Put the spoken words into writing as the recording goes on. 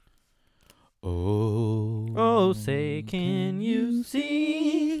So say, can you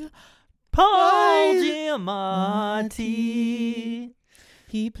see Paul Giamatti?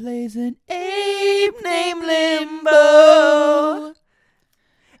 He plays an Ape named Limbo,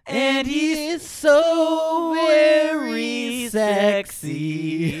 and he's so very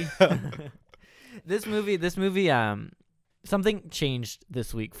sexy. This movie, something changed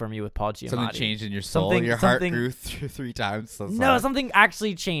this week for me with Paul Giamatti. Something changed in your soul. Your heart grew three times. No, something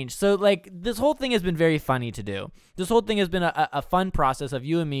actually changed. So, like, this whole thing has been very funny to do. This whole thing has been a fun process of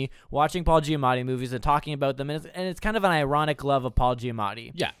you and me watching Paul Giamatti movies and talking about them, and it's kind of an ironic love of Paul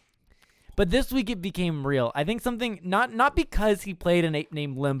Giamatti. Yeah. But this week it became real. I think something, not because he played an ape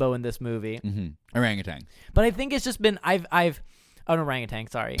named Limbo in this movie. Mm-hmm. Orangutan. But I think it's just been, an orangutan,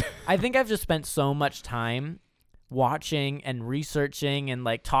 sorry. I think I've just spent so much time watching and researching and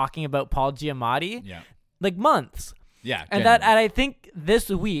like talking about Paul Giamatti, like months. Yeah, and I think this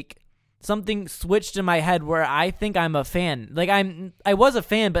week something switched in my head where I think I'm a fan. Like I was a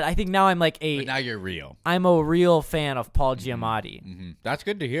fan, but I think now I'm like But now you're real. I'm a real fan of Paul Giamatti. Mm-hmm. That's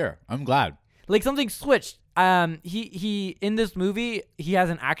good to hear. I'm glad. Like something switched. He in this movie he has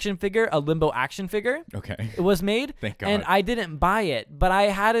an action figure, a Limbo action figure. Okay. It was made. Thank God. And I didn't buy it, but I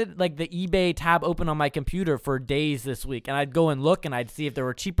had it like the eBay tab open on my computer for days this week, and I'd go and look and I'd see if there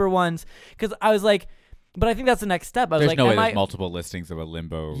were cheaper ones because I was like, but I think that's the next step. I was There's like, no way there's multiple listings of a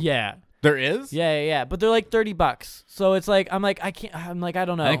Limbo. Yeah. There is? Yeah. But they're like $30. So it's like I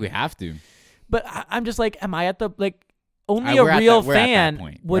don't know. I think we have to. But I'm just like, am I at the like only a real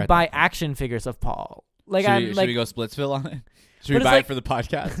fan would buy action figures of Paul? Like should we go Splitsville on it? Should we buy it for the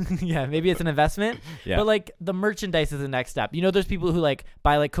podcast? Yeah, maybe it's an investment. Yeah. But like the merchandise is the next step. You know, there's people who like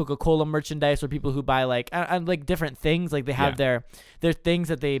buy like Coca-Cola merchandise, or people who buy like different things. Like they have their things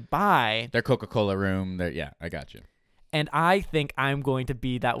that they buy. Their Coca-Cola room. I got you. And I think I'm going to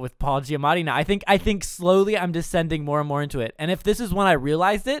be that with Paul Giamatti now. I think slowly I'm descending more and more into it. And if this is when I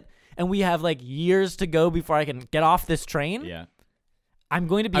realized it, and we have like years to go before I can get off this train. Yeah. I'm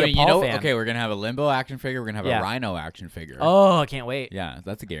going to be a Paul fan. Okay, we're going to have a Limbo action figure. We're going to have a Rhino action figure. Oh, I can't wait. Yeah,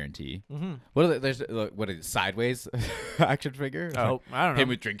 that's a guarantee. Mm-hmm. What is it, Sideways action figure? Oh, I don't know. Him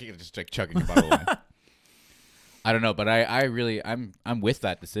with drinking and just like chugging a bottle of wine. I don't know, but I'm with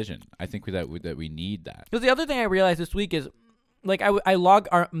that decision. I think that we need that. Because the other thing I realized this week is, like, I log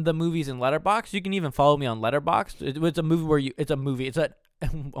the movies in Letterboxd. You can even follow me on Letterboxd. It's a movie where it's a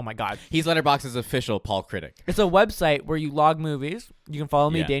oh my God. He's Letterboxd's official Paul critic. It's a website where you log movies. You can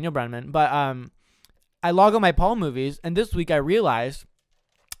follow me, Daniel Brennan. But I log on my Paul movies, and this week I realized,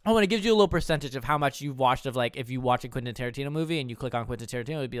 and it gives you a little percentage of how much you've watched of, like, if you watch a Quentin Tarantino movie and you click on Quentin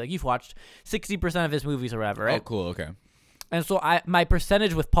Tarantino, it'd be like you've watched 60% of his movies or whatever, right? Oh, cool, okay. And so my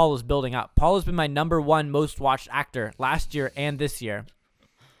percentage with Paul is building up. Paul has been my number one most watched actor last year and this year.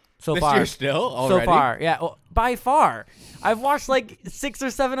 So this far. Year still? Already? So far, yeah. Well, by far. I've watched like 6 or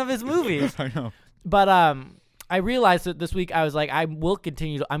 7 of his movies. I know. But I realized that this week I was like, I'm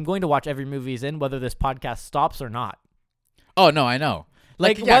going to watch every movie he's in, whether this podcast stops or not. Oh, no, I know.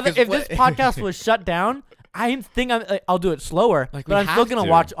 If this podcast was shut down, I'll do it slower, but I'm still going to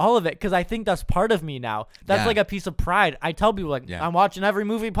watch all of it because I think that's part of me now. That's like a piece of pride. I tell people, like, I'm watching every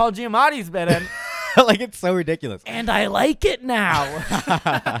movie Paul Giamatti's been in. Like, it's so ridiculous. And I like it now.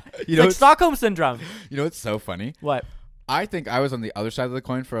 It's like Stockholm Syndrome. You know what's so funny? What? I think I was on the other side of the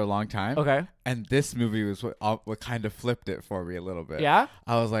coin for a long time. Okay. And this movie was what kind of flipped it for me a little bit. Yeah?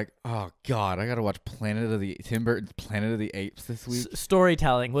 I was like, oh, God, I got to watch Tim Burton's Planet of the Apes this week.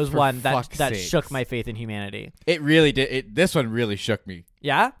 Storytelling was one that sakes. shook my faith in humanity. It really did. This one really shook me.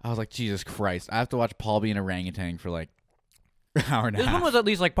 Yeah? I was like, Jesus Christ. I have to watch Paul be an orangutan for like an hour and a half. This one was at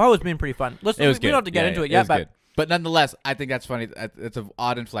least like, Paul was being pretty fun. We don't have to get into it yet, but... But nonetheless, I think that's funny. It's an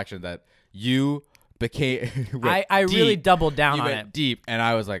odd inflection that you became... I really doubled down on it. Deep, and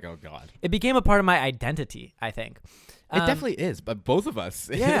I was like, oh, God. It became a part of my identity, I think. It definitely is, but both of us.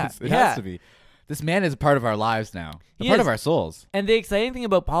 It has to be. This man is a part of our lives now. A part of our souls. And the exciting thing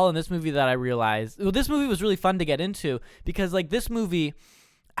about Paul in this movie that I realized... Well, this movie was really fun to get into because, like, this movie...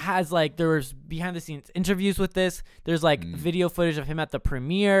 has like there's behind the scenes interviews with this. There's like video footage of him at the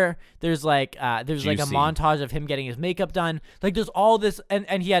premiere. There's like a montage of him getting his makeup done. Like there's all this,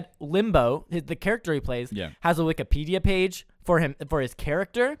 and he had Limbo, the character he plays, has a Wikipedia page for him for his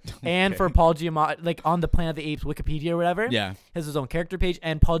character and for Paul Giamatti, like on the Planet of the Apes Wikipedia or whatever. Yeah, has his own character page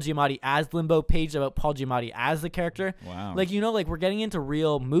and Paul Giamatti as Limbo page about Paul Giamatti as the character. Wow, like like we're getting into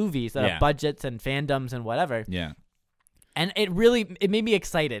real movies that have budgets and fandoms and whatever. Yeah. And it made me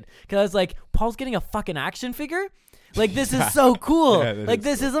excited because I was like, Paul's getting a fucking action figure? Like, this is so cool.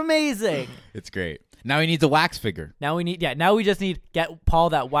 This is amazing. It's great. Now he needs a wax figure. Now we just need get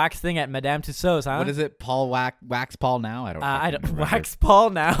Paul that wax thing at Madame Tussauds, huh? What is it? Wax Paul now? I don't remember. Wax Paul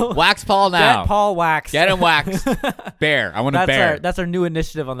now. Wax Paul now. Get Paul waxed. Get him waxed. Bear. I want a bear. That's our new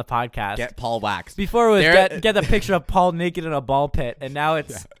initiative on the podcast. Get Paul waxed. Before it was get the picture of Paul naked in a ball pit, and now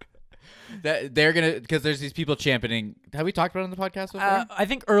it's they're gonna, because there's these people championing. Have we talked about it on the podcast before? I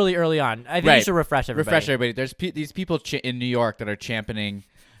think early on. I think you should refresh everybody. There's these people in New York that are championing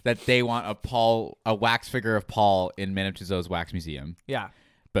that they want a wax figure of Paul in Madame Tussauds Wax Museum. Yeah.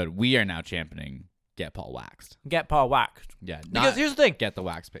 But we are now championing get Paul waxed. Get Paul waxed. Yeah. Because here's the thing. Get the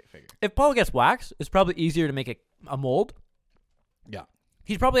wax figure. If Paul gets waxed, it's probably easier to make a mold. Yeah.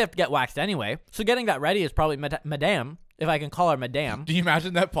 He'd probably have to get waxed anyway. So getting that ready is probably Madame, if I can call her Madame. Do you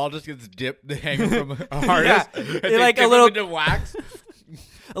imagine that Paul just gets dipped hanging from a harness? Yeah. Like a little into wax.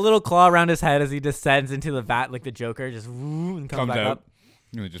 A little claw around his head as he descends into the vat like the Joker, just and comes back out. up.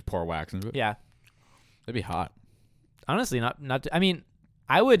 You just pour wax into it. Yeah. That'd be hot. Honestly, not. I mean,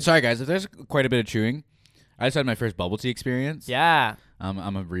 I would. Sorry, guys. If there's quite a bit of chewing, I just had my first bubble tea experience. Yeah.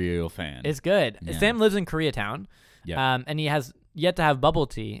 I'm a real fan. It's good. Yeah. Sam lives in Koreatown. Yeah. And he has yet to have bubble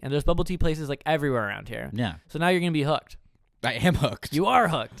tea, and there's bubble tea places like everywhere around here. Yeah. So now you're gonna be hooked. I am hooked. You are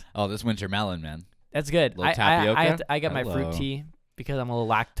hooked. Oh, this winter melon, man. That's good. Little tapioca? I get my fruit tea because I'm a little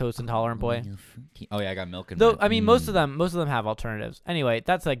lactose intolerant boy. Oh yeah, I got milk in Though mine. I mean, most of them have alternatives. Anyway,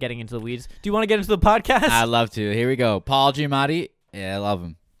 that's getting into the weeds. Do you want to get into the podcast? I'd love to. Here we go. Paul Giamatti. Yeah, I love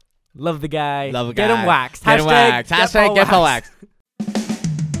him. Love the guy. Love the guy. Get him waxed. Get him waxed. Hashtag get Paul waxed.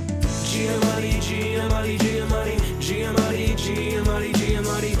 Giamatti, Giamatti, Giamatti, Giamatti, Giamatti,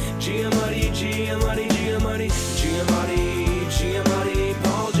 Giamatti, Giamatti, Giamatti, Giamatti, Giamatti, Giamatti,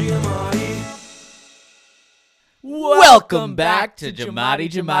 Paul Giamatti. Welcome back to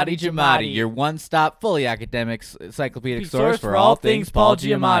Giamatti, your one-stop, fully academic encyclopedic source for all things Paul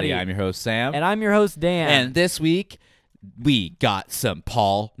Giamatti. I'm your host, Sam. And I'm your host, Dan. And this week, we got some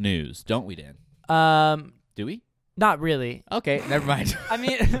Paul news, don't we, Dan? Do we? Not really. Okay, never mind. I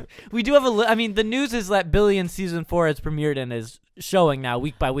mean, we do have the news is that Billy in season 4 has premiered and is showing now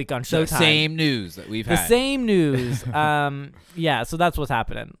week by week on Showtime. The same news that we've had. The same news. Yeah, so that's what's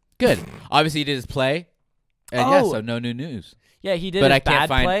happening. Good. Obviously, he did his play. And so no new news. Yeah, he did but his I can't bad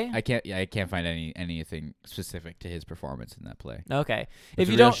find, play. I can't find anything specific to his performance in that play. Okay. It's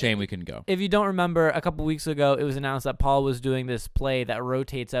a real shame we couldn't go. If you don't remember, a couple weeks ago, it was announced that Paul was doing this play that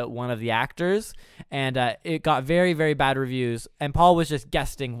rotates out one of the actors, and it got very, very bad reviews. And Paul was just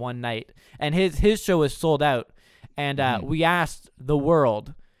guesting one night, and his show was sold out. And we asked the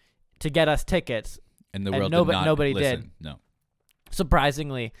world to get us tickets, and the world nobody listen. did. No,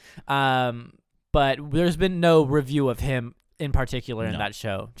 surprisingly. But there's been no review of him in particular in that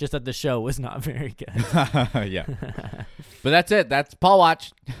show. Just that the show was not very good. Yeah. But that's it. That's Paul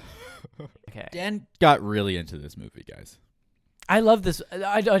Watch. Okay. Dan got really into this movie, guys. I love this.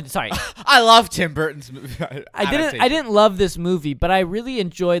 Sorry. I love Tim Burton's movie. I didn't love this movie, but I really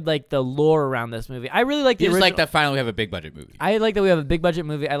enjoyed like the lore around this movie. I really like the original. Like that finally we have a big budget movie. I like that we have a big budget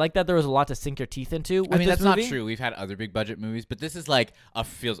movie. I like that there was a lot to sink your teeth into. With that's movie. not true. We've had other big budget movies, but this is like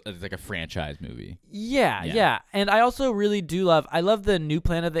it's like a franchise movie. Yeah. And I also really do love. I love the new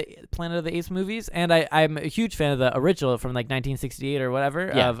Planet of the Apes movies, and I'm a huge fan of the original from like 1968 or whatever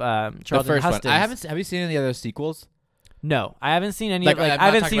of Charlton Heston. One. Have you seen any other sequels? No, I haven't seen any. Like, I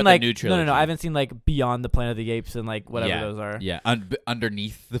haven't seen like no. I haven't seen like Beyond the Planet of the Apes and like whatever those are. Yeah,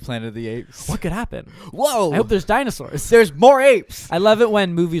 underneath the Planet of the Apes. What could happen? Whoa! I hope there's dinosaurs. There's more apes. I love it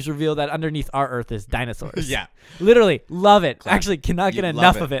when movies reveal that underneath our Earth is dinosaurs. Yeah, literally love it. Actually, cannot get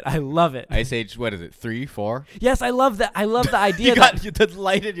enough of it. I love it. Ice Age. What is it? 3, 4? Yes, I love that. I love the idea. You got the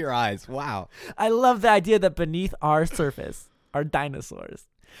light in your eyes. Wow. I love the idea that beneath our surface are dinosaurs.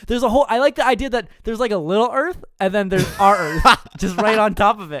 There's a whole. I like the idea that there's like a little Earth and then there's our Earth just right on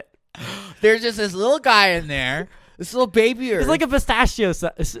top of it. There's just this little guy in there, this little baby Earth. It's like a pistachio.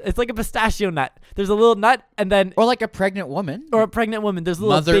 It's like a pistachio nut. There's a little nut and then or like a pregnant woman or a pregnant woman. There's a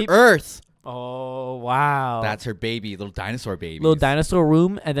little Mother Earth. Oh wow, that's her baby, little dinosaur baby. Little dinosaur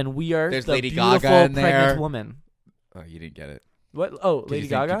room, and then we are there's the Lady beautiful Gaga in pregnant there. Woman. Oh, you didn't get it. What? Oh, Lady you think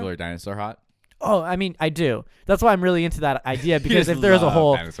Gaga. People are dinosaur hot. Oh, I mean, I do. That's why I'm really into that idea because if there's a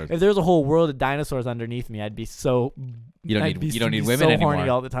whole world of dinosaurs underneath me, I'd be so. You don't need women so anymore. Horny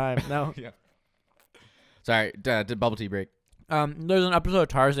all the time. No. Yeah. Sorry, did bubble tea break? There's an episode of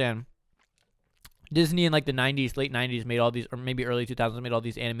Tarzan. Disney in like the 90s, late 90s made all these, or maybe early 2000s made all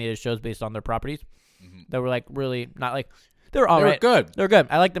these animated shows based on their properties that were like really not like they were all right. Good. They were good.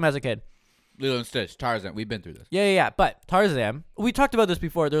 I liked them as a kid. Lilo and Stitch, Tarzan. We've been through this. Yeah. But Tarzan, we talked about this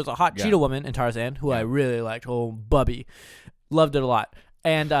before. There was a hot cheetah woman in Tarzan who I really liked. Oh, Bubby. Loved it a lot.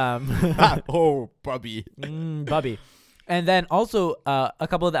 And oh, Bubby. Bubby. And then also a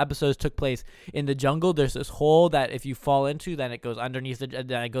couple of the episodes took place in the jungle. There's this hole that if you fall into, then it goes underneath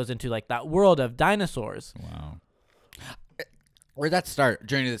then it goes into like that world of dinosaurs. Wow. Where'd that start?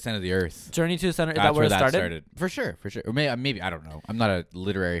 Journey to the Center of the Earth. Journey to the Center. Is That's that where it that started? For sure. Or maybe I don't know. I'm not a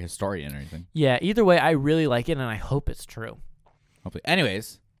literary historian or anything. Yeah. Either way, I really like it, and I hope it's true. Hopefully.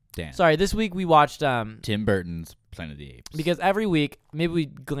 Anyways, Dan. Sorry. This week we watched Tim Burton's Planet of the Apes. because every week, maybe we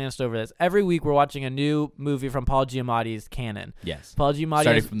glanced over this. Every week we're watching a new movie from Paul Giamatti's canon. Yes. Paul Giamatti.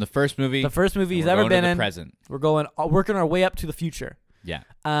 Starting from the first movie. The first movie he's we're ever going been to the in. present. We're working our way up to the future. Yeah.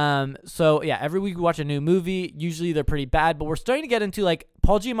 So yeah, every week we watch a new movie. Usually they're pretty bad, but we're starting to get into like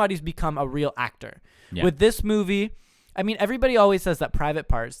Paul Giamatti's become a real actor. Yeah. With this movie, I mean, everybody always says that Private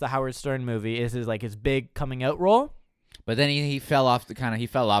Parts, the Howard Stern movie, is his big coming out role. But then he fell off he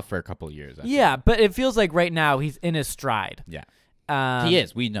fell off for a couple of years. Yeah, but it feels like right now he's in his stride. Yeah. He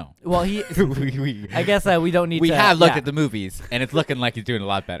is. We know. Well, I guess we don't need to. We have looked at the movies, and it's looking like he's doing a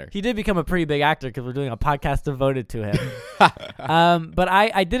lot better. He did become a pretty big actor because we're doing a podcast devoted to him. But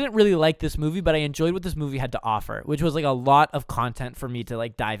I didn't really like this movie, but I enjoyed what this movie had to offer, which was like a lot of content for me to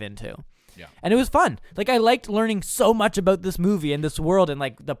like dive into. Yeah. And it was fun. Like I liked learning so much about this movie and this world and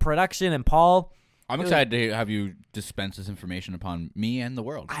like the production and Paul. I'm excited to have you dispense this information upon me and the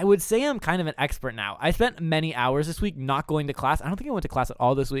world. I would say I'm kind of an expert now. I spent many hours this week not going to class. I don't think I went to class at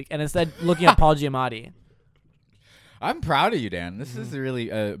all this week, and instead looking at Paul Giamatti. I'm proud of you, Dan. This is really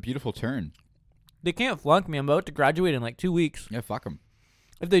a beautiful turn. They can't flunk me. I'm about to graduate in like 2 weeks. Yeah, fuck them.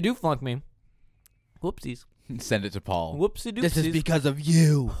 If they do flunk me, whoopsies. Send it to Paul. Whoopsie doopsies. This is because of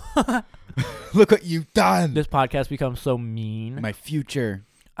you. Look what you've done. This podcast becomes so mean. My future.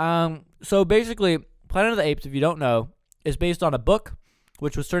 So basically, Planet of the Apes, if you don't know, is based on a book,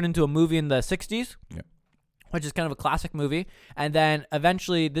 which was turned into a movie in the 60s, which is kind of a classic movie. And then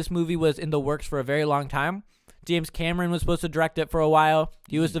eventually this movie was in the works for a very long time. James Cameron was supposed to direct it for a while.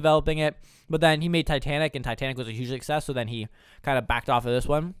 He was developing it. But then he made Titanic, and Titanic was a huge success. So then he kind of backed off of this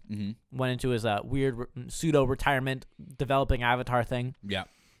one, went into his weird pseudo-retirement developing Avatar thing. Yeah.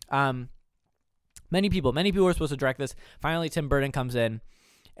 Many people were supposed to direct this. Finally, Tim Burton comes in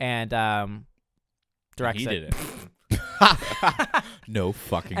and directs it. He did it. No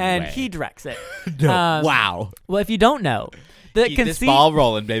fucking way. And he directs it. No. Wow. Well, if you don't know, keep this ball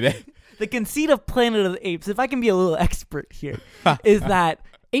rolling, baby. The conceit of Planet of the Apes, if I can be a little expert here, is that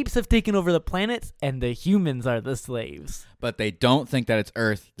apes have taken over the planets and the humans are the slaves. But they don't think that it's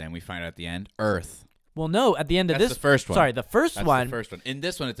Earth. Then we find out at the end, Earth. Well, no, at the end of That's this... the first one. Sorry, the first That's one... the first one. In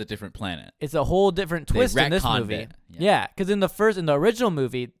this one, it's a different planet. It's a whole different twist in this retconned movie. it. Yeah, because in the original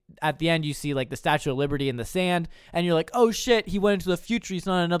movie, at the end, you see like the Statue of Liberty in the sand, and you're like, oh shit, he went into the future, he's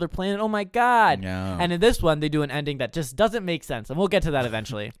on another planet, oh my god. No. And in this one, they do an ending that just doesn't make sense, and we'll get to that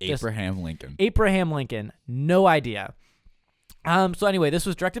eventually. Abraham Lincoln. Abraham Lincoln, no idea. So anyway, this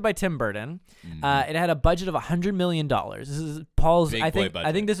was directed by Tim Burton. It had a budget of $100 million. This is Paul's. Big I boy think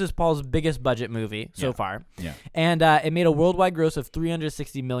budget. this is Paul's biggest budget movie so far. Yeah. And it made a worldwide gross of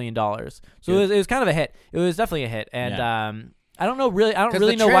 $360 million. So it was kind of a hit. It was definitely a hit. And I don't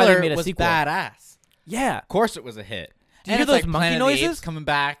really know why they made a sequel. Badass. Yeah. Of course, it was a hit. Did you And hear it's those like monkey Planet of the noises? Apes coming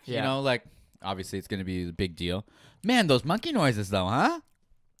back? Yeah. You know, like obviously it's going to be a big deal. Man, those monkey noises though, huh?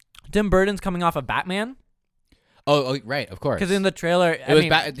 Tim Burton's coming off of Batman. Oh, right, of course. Because in the trailer,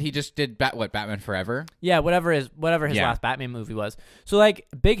 he just did Batman Forever? Yeah, whatever his last Batman movie was. So like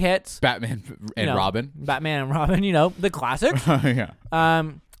big hits. Batman and Robin. Batman and Robin, the classics. Yeah.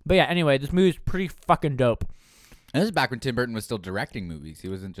 But yeah, anyway, this movie's pretty fucking dope. And this is back when Tim Burton was still directing movies. He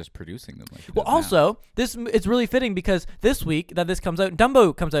wasn't just producing them like he Well, does now. also, it's really fitting because this week that this comes out,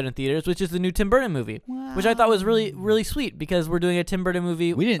 Dumbo comes out in theaters, which is the new Tim Burton movie, which I thought was really, really sweet because we're doing a Tim Burton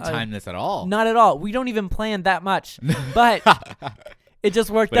movie. We didn't time this at all. Not at all. We don't even plan that much, but it just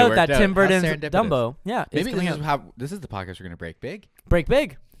worked out that Tim Burton's Dumbo. Yeah, maybe this is the podcast we're gonna break big. Break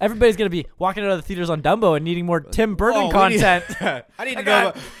big. Everybody's gonna be walking out of the theaters on Dumbo and needing more Tim Burton content. I need to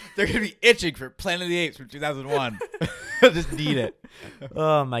know. They're gonna be itching for Planet of the Apes from 2001. Just need it.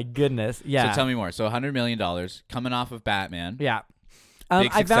 Oh my goodness. Yeah. So tell me more. So $100 million coming off of Batman. Yeah.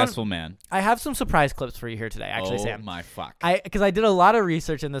 Big successful man. I have some surprise clips for you here today, actually, Sam. Oh my fuck. Because I did a lot of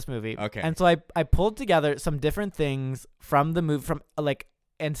research in this movie. Okay. And so I pulled together some different things from the movie, from like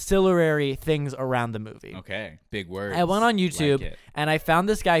ancillary things around the movie. Okay. Big words. I went on YouTube and I found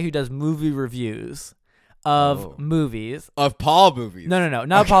this guy who does movie reviews of movies. Of Paul movies. No,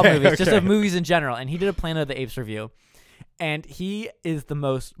 not Paul movies, just of movies in general. And he did a Planet of the Apes review. And he is the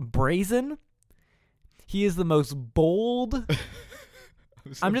most brazen. He is the most bold.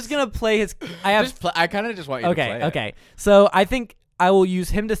 I'm just gonna play his. I kind of just want you to play it. Okay. So I think I will use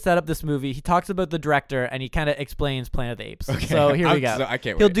him to set up this movie. He talks about the director, and he kind of explains Planet of the Apes. Okay. So here we go. I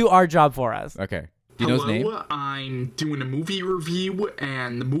can't He'll wait. do our job for us. Okay. Do you know his name? Hello, I'm doing a movie review,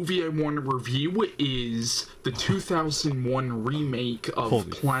 and the movie I want to review is the 2001 remake of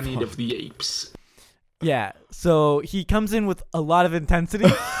Planet of the Apes. Yeah, so he comes in with a lot of intensity.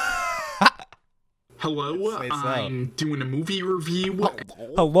 Hello, I'm doing a movie review.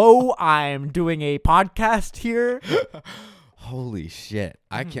 Hello, I'm doing a podcast here. Holy shit.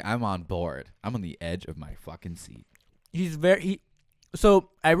 I'm on board. I'm on the edge of my fucking seat. So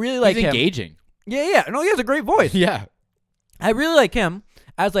I really like He's him. engaging. Yeah. No, he has a great voice. Yeah. I really like him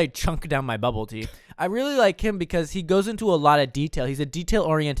as I chunk down my bubble tea. I really like him because he goes into a lot of detail. He's a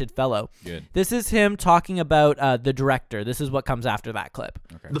detail-oriented fellow. Good. This is him talking about the director. This is what comes after that clip.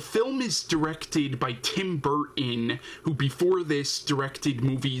 Okay. The film is directed by Tim Burton, who before this directed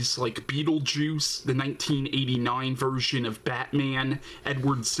movies like Beetlejuice, the 1989 version of Batman,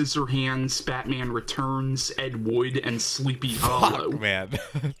 Edward Scissorhands, Batman Returns, Ed Wood, and Sleepy Hollow. Fuck, man.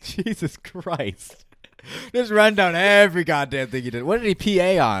 Jesus Christ. Just run down every goddamn thing he did. What did he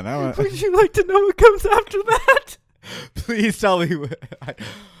PA on? Would you like to know what comes after that? Please tell me.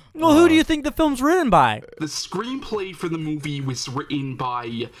 Well, who do you think the film's written by? The screenplay for the movie was written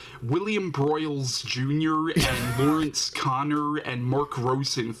by William Broyles Jr. and Lawrence Connor and Mark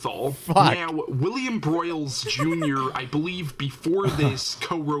Rosenthal. Fuck. Now, William Broyles Jr., I believe before this,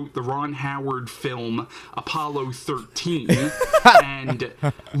 co-wrote the Ron Howard film Apollo 13. And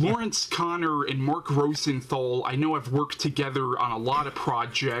Lawrence Connor and Mark Rosenthal, I know have worked together on a lot of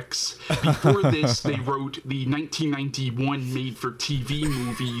projects. Before this, they wrote the 1991 made-for-TV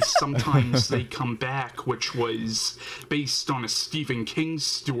movie Sometimes They Come Back, which was based on a Stephen King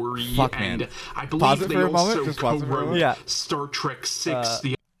story. Fuck, and man. I Pause believe it they for a moment. also Just pause it for a co-wrote moment. Yeah. Star Trek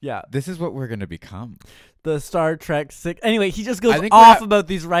VI, Yeah, This is what we're going to become. the Star Trek 6. Anyway, he just goes I think off about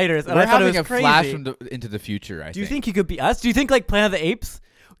these writers, and We're I thought it having was a crazy. flash into the future, I Do you think he could be us? Do you think, like, Planet of the Apes,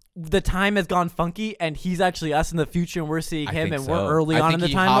 the time has gone funky, and he's actually us in the future, and we're seeing I him, think and so. we're early on in the I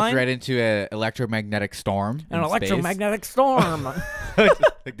think he hopped timeline? right into an electromagnetic storm. An in electromagnetic storm. space.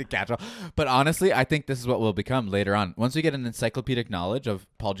 Like the catch-all. But honestly, I think this is what we'll become later on. Once we get an encyclopedic knowledge of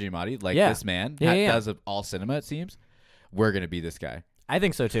Paul Giamatti, like Yeah. this man Yeah. does of all cinema, it seems, we're going to be this guy. I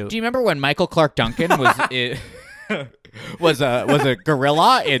think so, too. Do you remember when Michael Clark Duncan was was a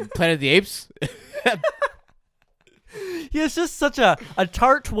gorilla in Planet of the Apes? He has just such a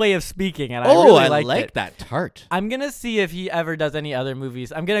tart way of speaking, and I really liked like it. that tart. I'm going to see if he ever does any other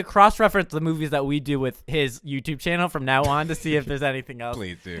movies. I'm going to cross-reference the movies that we do with his YouTube channel from now on to see if there's anything else.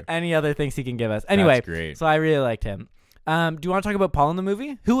 Please do. Any other things he can give us. Anyway, great. So I really liked him. Do you want to talk about Paul in the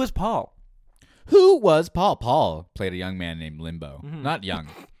movie? Who was Paul? Who was Paul? Paul played a young man named Limbo. Not young.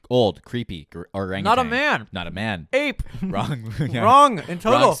 Old, creepy, orangutan. Not a man. Not a man. Ape. Wrong. Yeah. Wrong in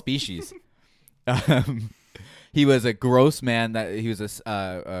total. Wrong species. He was a gross man. That he was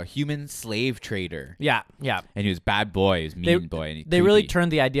a human slave trader, Yeah. and he was bad boy. He was mean boy. And he They really creepy.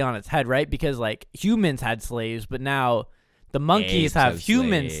 turned the idea on its head, right? Because like humans had slaves, but now the monkeys Apes have have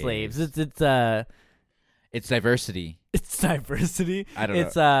human slaves. slaves. It's diversity. It's diversity. I don't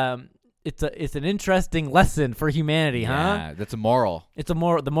know. It's an interesting lesson for humanity, huh? Yeah, that's a moral. The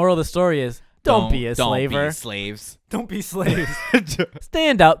moral of the story is don't be a slaver. Don't be slaves. Don't be slaves.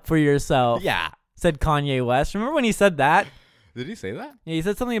 Stand up for yourself. Yeah. Said Kanye West. Remember when he said that? Did he say that? Yeah, he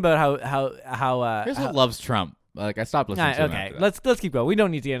said something about how Here's what loves Trump. Like I stopped listening to him. okay, after that. let's keep going. We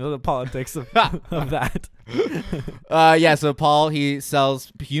don't need to get into the politics of that. Yeah, so Paul, he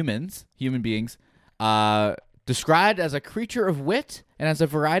sells human beings, described as a creature of wit and has a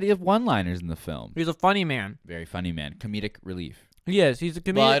variety of one-liners in the film. He's a funny man. Very funny man. Comedic relief. He is. He's a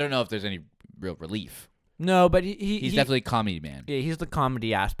comedian. Well, I don't know if there's any real relief. No, but He's definitely a comedy man. Yeah, he's the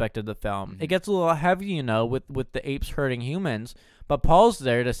comedy aspect of the film. It gets a little heavy, with the apes hurting humans, but Paul's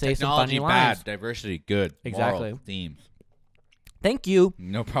there to say Technology some funny lines. bad, diversity good. Exactly. Moral themes. Thank you.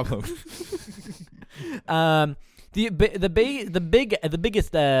 No problem. What's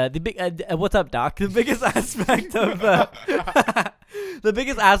up, Doc? The biggest aspect of the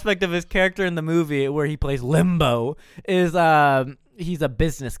biggest aspect of his character in the movie, where he plays Limbo, is he's a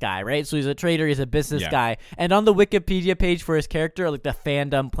business guy, right? So he's a trader, he's a business guy, and on the Wikipedia page for his character, like the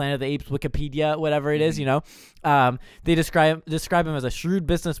fandom Planet of the Apes Wikipedia, whatever it is, they describe him as a shrewd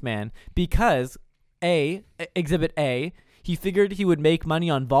businessman because Exhibit A, he figured he would make money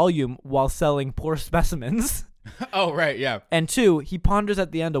on volume while selling poor specimens. Oh, right, yeah. And 2, he ponders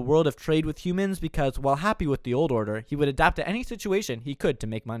at the end a world of trade with humans because, while happy with the old order, he would adapt to any situation he could to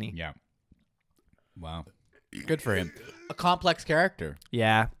make money. Yeah. Wow. Good for him. A complex character.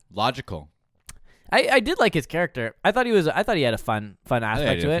 Yeah. Logical. I did like his character. I thought he had a fun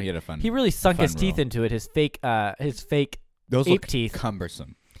aspect to it. He had a fun. He really sunk fun his teeth role. into it. His fake Those ape look teeth.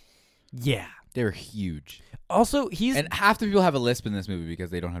 cumbersome. Yeah. They were huge. Also, he's And half the people have a lisp in this movie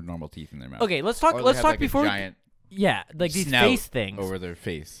because they don't have normal teeth in their mouth. okay. Let's talk. Or they Let's have, talk like, before. a giant Like these snout face things. over their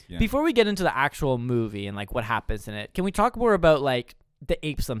face. Yeah. Before we get into the actual movie and like what happens in it, can we talk more about like the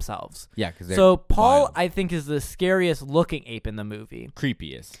apes themselves? Yeah, because So Paul, wild. I think, is the scariest looking ape in the movie.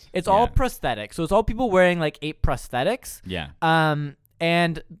 creepiest. It's Yeah. all prosthetic, so it's all people wearing like ape prosthetics. Yeah.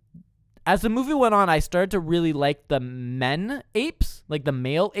 And as the movie went on, I started to really like the men apes, like the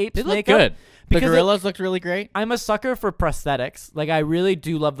male apes. They look makeup, good. The because gorillas looked really great. I'm a sucker for prosthetics. Like I really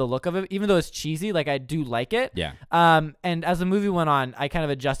do love the look of it, even though it's cheesy. Like I do like it. Yeah. And as the movie went on, I kind of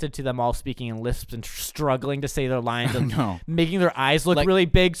adjusted to them all speaking in lisps and struggling to say their lines and No. making their eyes look Like- really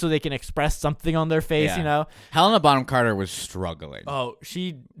big so they can express something on their face. Yeah. You know. Helena Bonham Carter was struggling. Oh,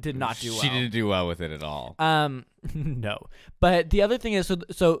 she did not do well. She didn't do well with it at all. No. But the other thing is,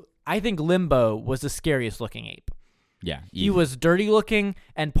 so I think Limbo was the scariest looking ape. Yeah. He was dirty looking,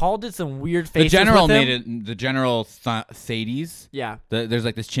 and Paul did some weird The faces. general with him. made it. The general Thades. Yeah. There's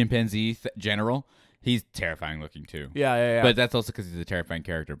like this chimpanzee general. He's terrifying looking too. Yeah. But that's also because he's a terrifying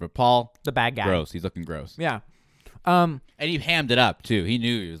character. But Paul, the bad guy. gross. He's looking gross. Yeah. And he hammed it up too. He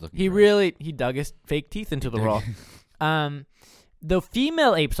knew he was looking. He gross. really dug his fake teeth into the role. The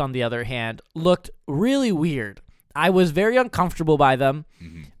female apes, on the other hand, looked really weird. I was very uncomfortable by them.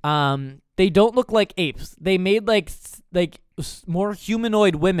 Mm-hmm. They don't look like apes. They made like more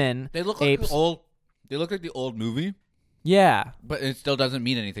humanoid women. They look apes. like the old. They look like the old movie, Yeah, but it still doesn't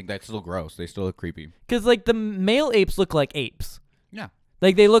mean anything. That's still gross. They still look creepy. because like the male apes look like apes. Yeah.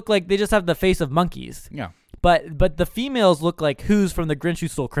 Like they look like they just have the face of monkeys. Yeah. But the females look like Who's from The Grinch Who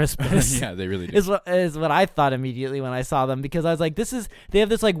Stole Christmas. Yeah, they really do. is what I thought immediately when I saw them, because I was like, they have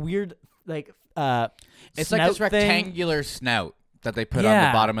this like weird like It's like snout this thing. rectangular snout that they put on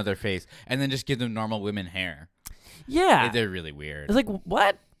Yeah. the bottom of their face, and then just give them normal women hair. Yeah, They're really weird. it's like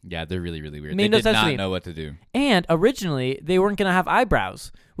what? Yeah, they're really, really weird. Made They no did sense to not me. know what to do. And originally they weren't gonna have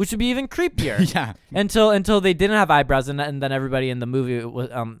eyebrows, which would be even creepier. Yeah. Until they didn't have eyebrows, and then everybody in the movie was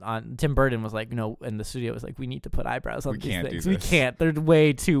on Tim Burton was like, in the studio was like, we need to put eyebrows on We these can't do things. We this. can't. They're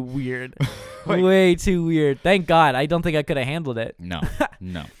way too weird. Way too weird. Thank God. I don't think I could have handled it. No.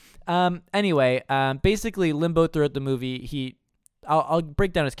 No. Anyway, basically Limbo throughout the movie, I'll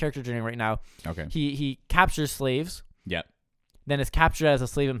break down his character journey right now. Okay. He captures slaves, Yep. then is captured as a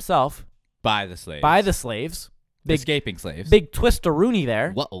slave himself By the slaves. by the slaves. Big escaping slaves. big twist-a-rooney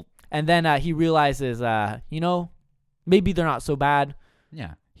there. Whoa. And then he realizes, maybe they're not so bad.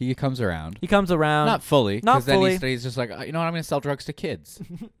 Yeah. He comes around. He comes around. Not fully. not 'cause then fully. he's just like, you know what? I'm going to sell drugs to kids.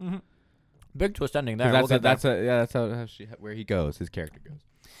 Big twist ending there. 'Cause We'll that's get there. that's where he goes. His character goes.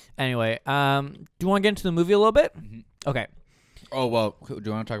 Anyway, do you want to get into the movie a little bit? Mhm. Okay. Oh, well, do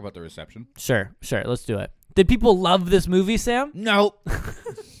you want to talk about the reception? Sure. Let's do it. Did people love this movie, Sam? No.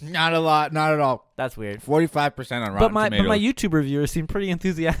 Not a lot. Not at all. That's weird. 45% on Rotten But my Tomatoes. YouTube reviewers seem pretty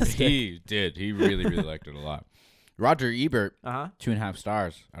enthusiastic. He did. He really, really liked it a lot. Roger Ebert, Uh-huh. 2.5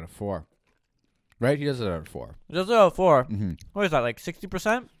 stars out of 4. Right? He does it out of 4. Just 4. Mm-hmm. What is that, like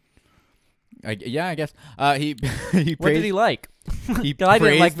 60%? Yeah, I guess. He he What did he like? he 'Cause I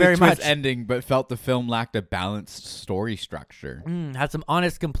didn't like praised very the twist much. ending, but felt the film lacked a balanced story structure. Had some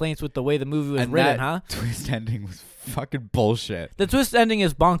honest complaints with the way the movie was And written, that huh? twist ending was fucking bullshit. The twist ending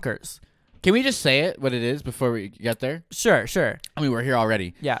is bonkers. Can we just say it what it is before we get there? Sure. I mean, we're here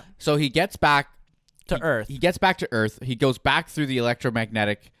already. Yeah. So he gets back To Earth. He gets back to Earth. He goes back through the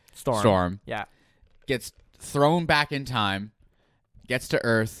electromagnetic storm. Yeah. Gets thrown back in time. Gets to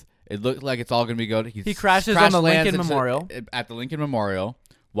Earth. It looked like it's all gonna be good. He crashes on the lands Lincoln Memorial. At the Lincoln Memorial.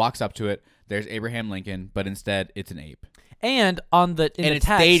 Walks up to it. There's Abraham Lincoln, but instead it's an ape. And on the And the it's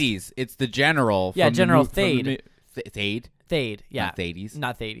text, Thades. It's the general. Yeah, from the General from the Thade. Thade. Thade. Yeah. Not Thades.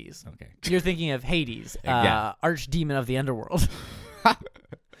 Not Thades. Okay. You're thinking of Hades, Yeah. archdemon of the underworld.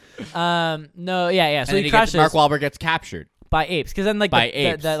 No, yeah. So and then he crashes Mark Wahlberg gets captured. by apes, because then like By the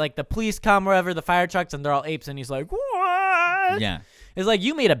apes. like the police come, wherever the fire trucks, and they're all apes, and he's like, what? Yeah. It's like,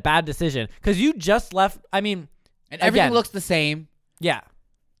 you made a bad decision because you just left. I mean, And everything again, looks the same. yeah.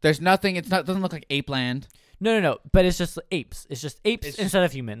 There's nothing. It doesn't look like Ape Land. No. But it's just apes. It's just apes It's instead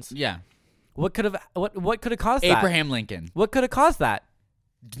of humans. Yeah. What could have caused that? Abraham Lincoln. What could have caused that?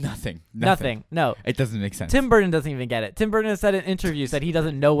 Nothing. Nothing. No. It doesn't make sense. Tim Burton doesn't even get it. Tim Burton has said in interviews that he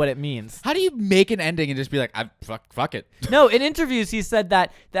doesn't know what it means. How do you make an ending and just be like, fuck it? No, in interviews he said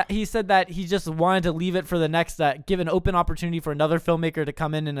that he just wanted to leave it for the next, give an open opportunity for another filmmaker to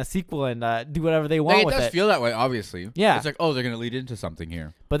come in a sequel and do whatever they want Like, it with does it. feel that way, obviously. Yeah. It's like, oh, they're gonna lead into something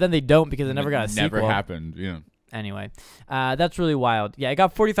here. But then they don't because it never got a sequel. Never happened. Yeah. Anyway, that's really wild. Yeah, it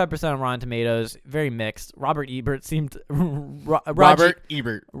got 45% on Rotten Tomatoes. Very mixed. Robert Ebert seemed Robert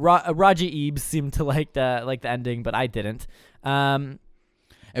Ebert. Raji Ebes seemed to like the ending, but I didn't. And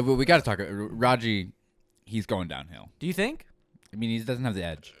we got to talk. Raji, he's going downhill. Do you think? I mean, he doesn't have the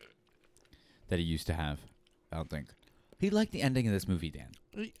edge that he used to have. I don't think. He liked the ending of this movie, Dan,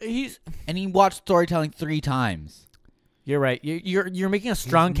 and he watched storytelling 3 times. You're right. You're making a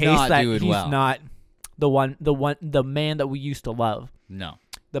strong He's case not that doing he's well. not the man that we used to love. No.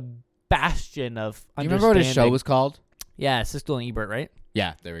 The bastion of You understanding. remember what his show was called? Yeah, Siskel and Ebert, right?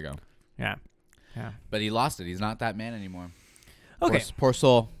 Yeah, there we go. Yeah. But he lost it. He's not that man anymore. Okay. Poor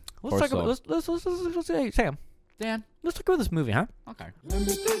soul. Let's Poor talk soul. about let's hey, Sam. Dan. Let's talk about this movie, huh? Okay. Let me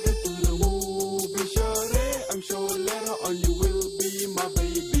take you to the movie, shawty. I'm sure later on you will be my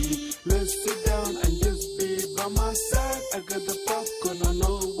baby. Let's sit down and just be by my side. I got the popcorn, I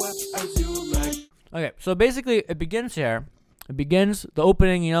know what else you like. Okay, so basically it begins here. It begins the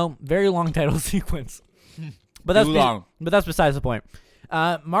opening, very long title sequence. But that's Too long. But that's besides the point.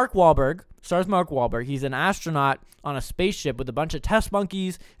 Mark Wahlberg stars Mark Wahlberg. He's an astronaut on a spaceship with a bunch of test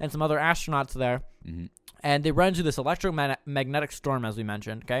monkeys and some other astronauts there. Mm-hmm. And they run into this electromagnetic storm, as we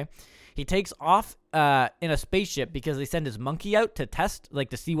mentioned, okay? He takes off in a spaceship because they send his monkey out to test,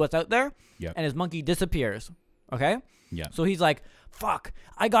 to see what's out there. Yep. And his monkey disappears, okay? Yeah. So he's like, fuck,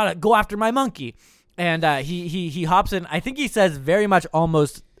 I gotta go after my monkey. And he hops in. I think he says very much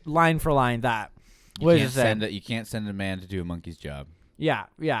almost line for line that. What does it say? You can't send a man to do a monkey's job. Yeah.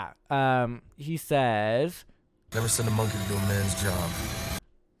 He says, Never send a monkey to do a man's job.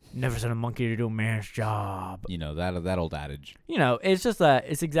 never send a monkey to do a man's job. You know, that old adage. It's just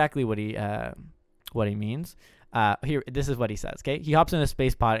it's exactly what he means. Here, this is what he says. Okay, he hops in a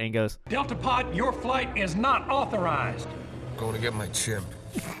space pod and he goes, Delta Pod, your flight is not authorized. Going to get my chimp.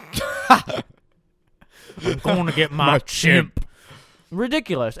 I'm going to get my chimp.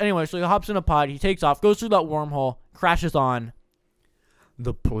 Ridiculous. Anyway, so he hops in a pod, he takes off, goes through that wormhole, crashes on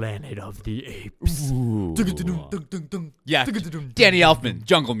the planet of the apes. Yeah. Danny Elfman,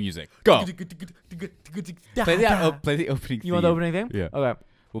 jungle music. Go. Play the opening. You want the opening thing? Yeah. Okay.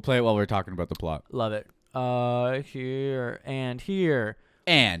 We'll play it while we're talking about the plot. Love it. Here and here.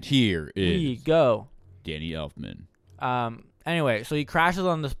 And here We is go. Danny Elfman. Anyway, so he crashes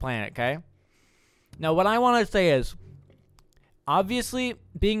on this planet, okay? Now, what I want to say is, obviously,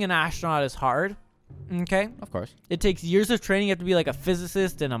 being an astronaut is hard, okay? Of course. It takes years of training. You have to be like a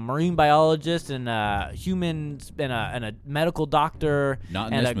physicist and a marine biologist and a humans and a medical doctor Not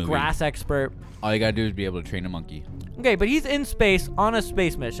in and this a movie. grass expert. All you gotta do is be able to train a monkey. Okay, but he's in space on a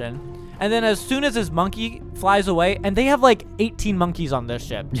space mission. And then as soon as his monkey flies away, and they have like 18 monkeys on this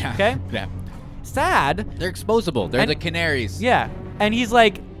ship, okay? Yeah. Sad. They're exposable. They're And- the canaries. Yeah. And he's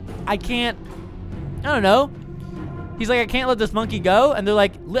like, I don't know. He's like, I can't let this monkey go. And they're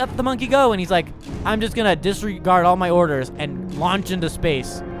like, let the monkey go. And he's like, I'm just going to disregard all my orders and launch into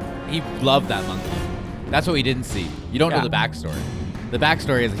space. He loved that monkey. That's what we didn't see. You don't Yeah. know the backstory. The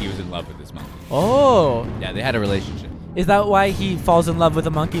backstory is that he was in love with this monkey. Oh. Yeah, they had a relationship. Is that why he falls in love with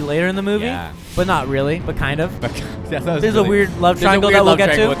a monkey later in the movie? Yeah. But not really, but kind of. There's a weird love triangle that we'll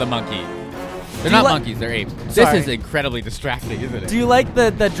get to. with the monkey. They're you not li- monkeys. They're apes. Sorry. This is incredibly distracting, isn't it? Do you like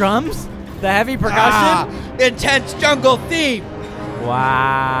the drums? The heavy percussion? Intense jungle theme.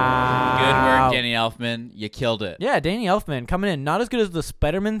 Wow. Good work, Danny Elfman. You killed it. Yeah, Danny Elfman coming in. Not as good as the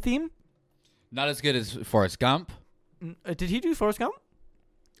Spider-Man theme. Not as good as Forrest Gump. Did he do Forrest Gump?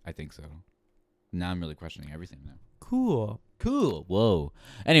 I think so. Now I'm really questioning everything now. Cool. Cool. Whoa.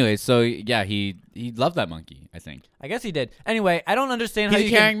 Anyway, so yeah, he loved that monkey, I think. I guess he did. Anyway, I don't understand how He's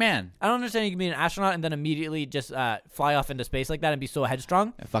a you caring can, man. I don't understand you can be an astronaut and then immediately just fly off into space like that and be so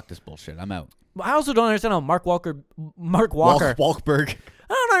headstrong. Yeah, fuck this bullshit. I'm out. I also don't understand how Mark Walker. Wahlberg.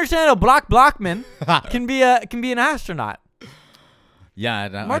 I don't understand how Brock Blockman can be an astronaut. Yeah,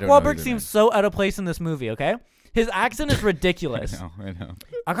 Mark Wahlberg seems so out of place in this movie. Okay, his accent is ridiculous. I know.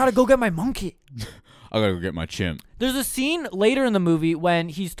 I gotta go get my monkey. I gotta go get my chimp. There's a scene later in the movie when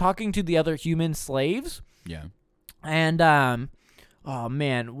he's talking to the other human slaves, Yeah. and oh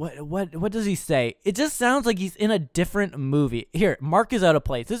man, what does he say? It just sounds like he's in a different movie. Here, Mark is out of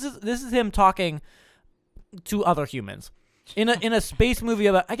place. This is him talking to other humans in a space movie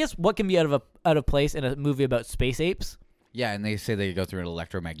about. I guess what can be out of place in a movie about space apes? Yeah, and they say they go through an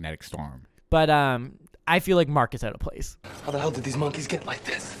electromagnetic storm. But I feel like Mark is out of place. How the hell did these monkeys get like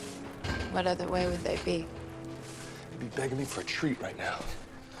this? What other way would they be? They'd be begging me for a treat right now.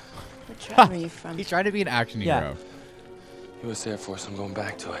 What tribe are you from? He's trying to be an action Yeah. hero. U.S. Air Force, I'm going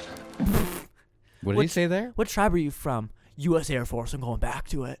back to it. What did he say there? What tribe are you from? U.S. Air Force. I'm going back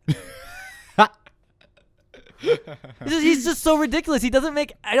to it. He's just so ridiculous. He doesn't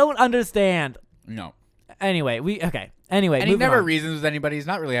make. I don't understand. No. Anyway, okay. Anyway, And he moving never on. reasons with anybody. He's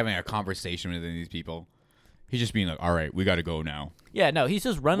not really having a conversation with any of these people. He's just being like, all right, we got to go now. Yeah, no, he's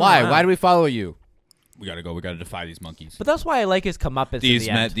just running. Why? around. Why do we follow you? We got to go. We got to defy these monkeys. But that's why I like his comeuppance at the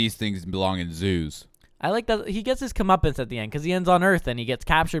end. These things belong in zoos. I like that he gets his comeuppance at the end because he ends on Earth and he gets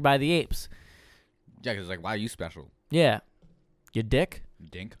captured by the apes. Yeah, because like, why are you special? Yeah, you dick.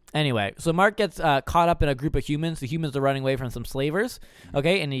 Dink. Anyway, so Mark gets caught up in a group of humans. The humans are running away from some slavers,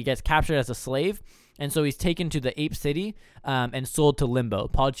 okay, and he gets captured as a slave. And so he's taken to the ape city and sold to Limbo,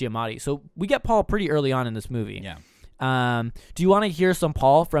 Paul Giamatti. So we get Paul pretty early on in this movie. Yeah. Do you want to hear some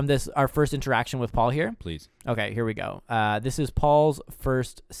Paul from our first interaction with Paul here? Please. Okay, here we go. This is Paul's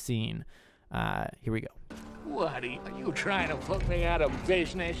first scene. Here we go. What, are you trying to put me out of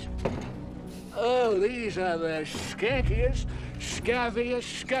business? Oh, these are the skankiest,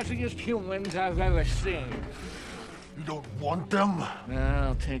 scabbiest, scuzziest humans I've ever seen. You don't want them?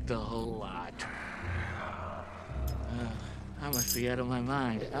 I'll take the whole lot. I must be out of my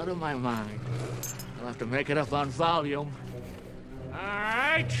mind, I'll have to make it up on volume. All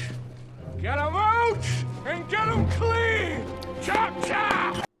right, get them out and get them clean! Chop,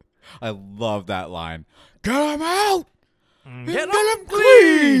 chop! I love that line. Get him out! Get him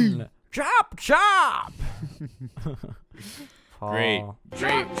clean! Chop, chop! Paul. Great.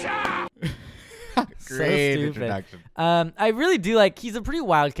 Chop, chop! So Great stupid. introduction. I really do like. He's a pretty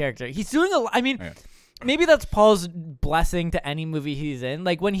wild character. He's doing a. I mean, Yeah. maybe that's Paul's blessing to any movie he's in.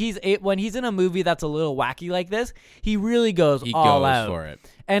 Like when he's in a movie that's a little wacky like this, he really goes He all goes out for it.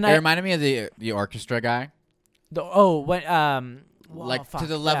 And It reminded me of the orchestra guy. Like to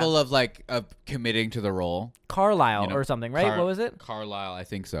the level of committing to the role. Carlisle You know, or something, right? What was it? Carlisle, I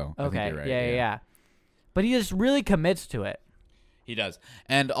think so. I Okay, think you're right. yeah. But he just really commits to it. He does.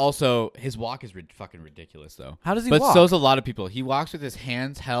 And also, his walk is fucking ridiculous, though. How does he but walk? so's a lot of people. He walks with his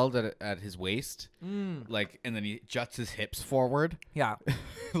hands held at his waist, and then he juts his hips forward. Yeah.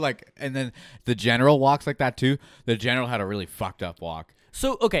 And then the general walks like that, too. The general had a really fucked up walk.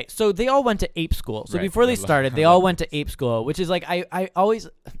 So they all went to ape school. So Right. before they I love- started, they all went to ape school, which is like I always.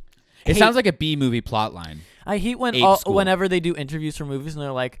 It hate- sounds like a B-movie plot line. I hate when Ape school. whenever they do interviews for movies and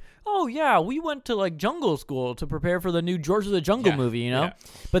they're like, "Oh yeah, we went to like jungle school to prepare for the new George of the Jungle Yeah, movie," you know. yeah.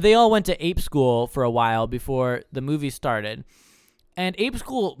 But they all went to ape school for a while before the movie started, and ape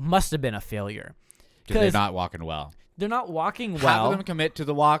school must have been a failure Because they're not walking well. they're not walking Half well. of them commit to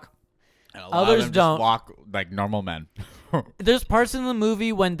the walk. And a lot Others of them don't. Just walk like normal men. There's parts in the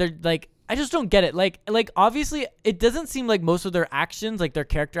movie when they're like, I just don't get it. Like obviously it doesn't seem like most of their actions, like their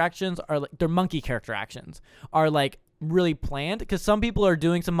character actions are like their monkey character actions are like really planned because some people are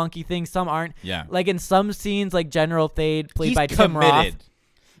doing some monkey things, some aren't. Yeah. Like in some scenes, like General Thade played He's by Tim Roth. committed.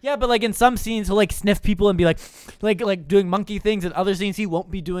 Yeah, but like in some scenes he'll like sniff people and be like doing monkey things. In other scenes he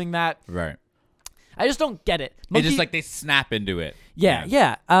won't be doing that. Right. I just don't get it. It's just like they snap into it.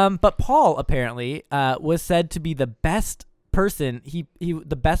 Yeah. But Paul apparently was said to be the best person.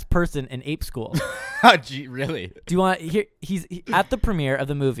 The best person in ape school. Oh, gee, really? Do you want to hear? He's at the premiere of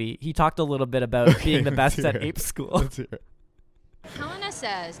the movie. He talked a little bit about being the best at ape school. Helena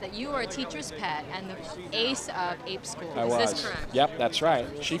says that you are a teacher's pet and the ace of ape school. I Is was. this correct? Yep, that's right.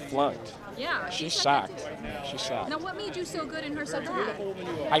 She flunked. Yeah. She said sucked. that too. She sucked. Now, what made you so good and her so bad?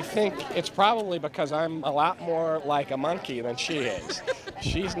 I think it's probably because I'm a lot more like a monkey than she is.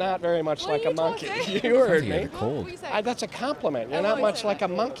 She's not very much like a monkey. You heard me. Cold. That's a compliment. You're not much like a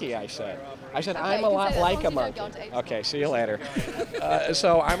monkey, I said. I said, I'm a lot like a monkey. Okay, see you later.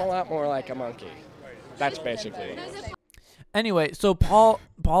 So I'm a lot more like a monkey. That's basically it. Anyway, so Paul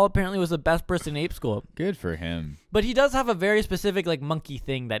apparently was the best person in ape school, Good for him. but he does have a very specific like monkey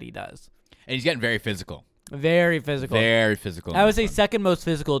thing that he does. And he's getting very physical. Very physical. Very physical. I would say second most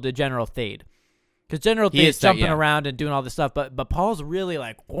physical to General Thade. Because General He Thade's is jumping yeah. around and doing all this stuff, but Paul's really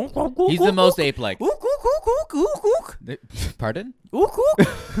like. He's the most ape-like. But Pardon?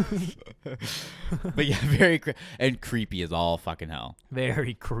 But yeah, very and creepy as all fucking hell.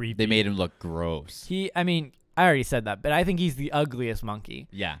 Very creepy. They made him look gross. I already said that, but I think he's the ugliest monkey.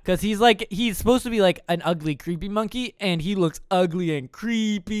 Yeah. Because he's supposed to be like an ugly, creepy monkey, and he looks ugly and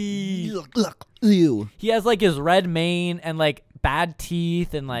creepy. Ew. He has like his red mane and like bad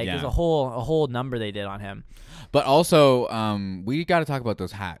teeth and like there's Yeah. a whole number they did on him. But also, we got to talk about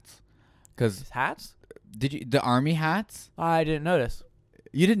those hats. Because Hats? the army hats? I didn't notice.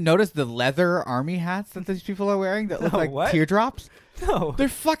 You didn't notice the leather army hats that these people are wearing that look No, like what? teardrops? No. They're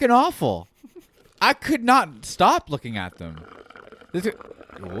fucking awful. I could not stop looking at them.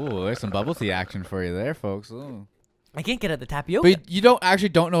 There's some bubble tea action for you there, folks. Ooh. I can't get at the tapioca. But you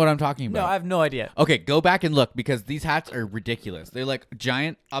don't know what I'm talking about. No, I have no idea. Okay, go back and look because these hats are ridiculous. They're like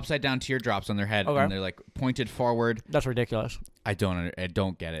giant upside down teardrops on their head, Okay. and they're like pointed forward. That's ridiculous. I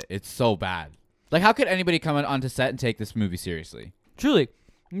don't get it. It's so bad. Like, how could anybody come onto set and take this movie seriously? Truly.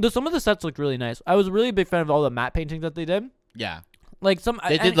 Some of the sets looked really nice. I was a really big fan of all the matte paintings that they did. Yeah, Like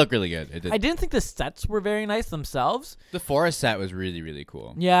they did look really good. It did. I didn't think the sets were very nice themselves. The forest set was really, really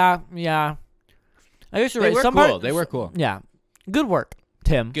cool. Yeah. I guess you're They right. were Some cool. part- They were cool. Yeah. Good work,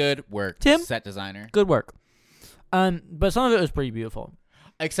 Tim. Good work, Tim? set designer. Good work. But some of it was pretty beautiful.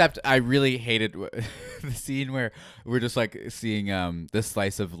 Except I really hated the scene where we're just like seeing the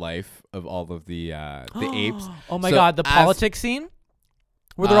slice of life of all of the apes. Oh my So God, the as- politics scene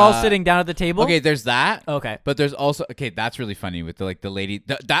where they're all sitting down at the table. Okay, there's that. Okay. But there's also that's really funny with the lady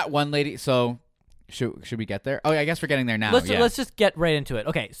that one lady. So should we get there? Oh, yeah, I guess we're getting there now. Let's just get right into it.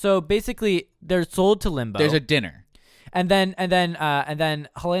 Okay, so basically they're sold to Limbo. There's a dinner. and then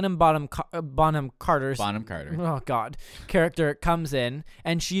Helena Bonham Carter's Bonham Carter. oh God character comes in,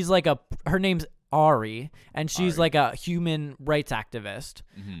 and she's like her name's Ari, and she's like a human rights activist.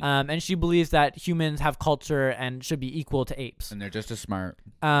 And she believes that humans have culture and should be equal to apes. And they're just as smart.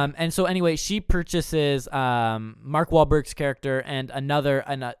 And so anyway, she purchases Mark Wahlberg's character and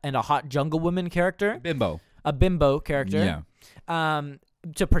a hot jungle woman character, a bimbo character,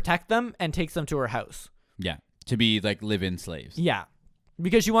 to protect them, and takes them to her house. Yeah, to be like live-in slaves. Yeah,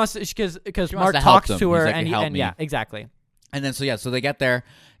 because she wants because She Mark wants to help talks them. to He's her like, and "Help me." yeah, exactly. And then so they get there,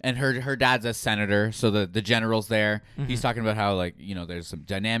 and her dad's a senator, so the general's there. He's talking about how there's some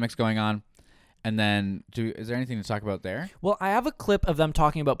dynamics going on. And then is there anything to talk about there? Well, I have a clip of them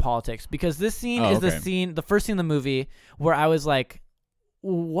talking about politics, because this scene is okay. the first scene in the movie where I was like,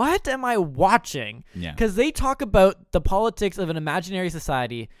 what am I watching? Yeah. Because they talk about the politics of an imaginary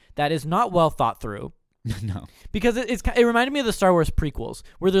society that is not well thought through. No. Because it reminded me of the Star Wars prequels,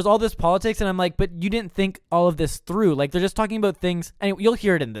 where there's all this politics, and I'm like, but you didn't think all of this through. Like, they're just talking about things, and you'll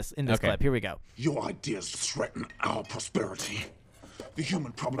hear it in this Okay. clip. Here we go. Your ideas threaten our prosperity. The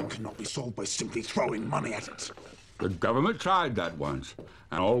human problem cannot be solved by simply throwing money at it. The government tried that once,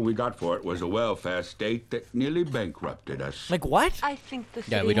 and all we got for it was a welfare state that nearly bankrupted us. Like, what? I think the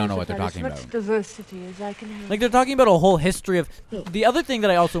Yeah, we don't know what they're talking as much about. diversity as I can have. Like, they're talking about a whole history of... The other thing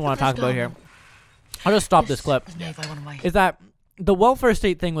that I also want to talk about here, I'll just stop this clip, is that the welfare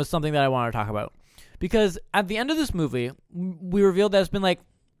state thing was something that I wanted to talk about. Because at the end of this movie, we revealed that it's been like,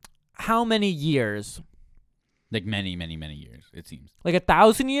 how many years? Like many, many, many years, it seems. Like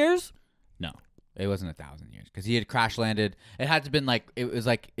 1,000 years? No, it wasn't 1,000 years because he had crash landed. It had to been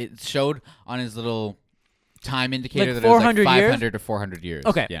it showed on his little time indicator Like that it was 400 like years? 500 to 400 years.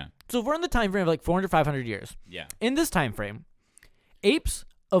 Okay. Yeah. So if we're in the time frame of like 400, 500 years. Yeah. In this time frame, apes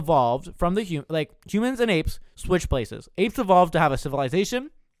evolved from humans and apes switched places. Apes evolved to have a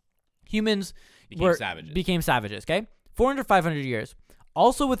civilization. Humans became savages, okay? 400, 500 years.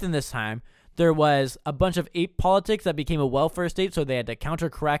 Also within this time, there was a bunch of ape politics that became a welfare state, so they had to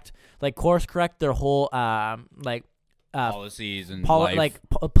course correct their whole policies and life.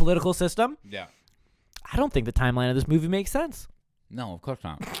 Political system. Yeah. I don't think the timeline of this movie makes sense. No, of course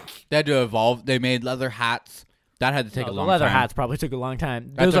not. They had to evolve. They made leather hats. That had to take a long time. The leather hats probably took a long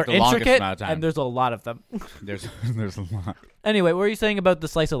time. That Those took are the longest intricate, amount of time. and there's a lot of them. There's a lot. Anyway, what were you saying about the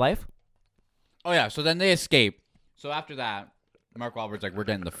slice of life? Oh yeah. So then they escape. So after that, Mark Wahlberg's like, we're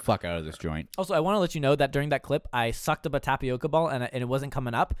getting the fuck out of this joint. Also, I want to let you know that during that clip, I sucked up a tapioca ball and it wasn't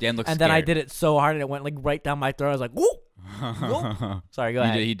coming up. Dan looks and then I scared. did it so hard and it went like right down my throat. I was like, whoa! Whoa. Sorry, go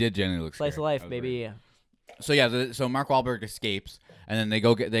ahead. He did genuinely look Slice scared. of life, That was baby. weird. So yeah, so Mark Wahlberg escapes, and then they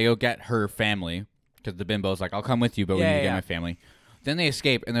go get her family because the bimbo's like, I'll come with you, but we need to get my family. Then they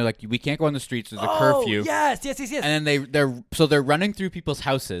escape, and they're like, we can't go on the streets. There's a curfew. Yes. And then they're running through people's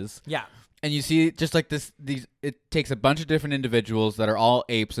houses. Yeah. And you see just like these it takes a bunch of different individuals that are all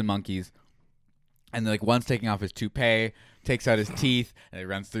apes and monkeys, and like one's taking off his toupee, takes out his teeth, and they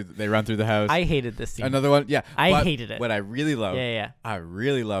run through the house. I hated this scene. Another one, yeah. I hated it. What I really loved, I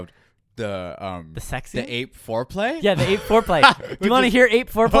really loved the sex the ape foreplay. Yeah, the ape foreplay. Do you want to hear ape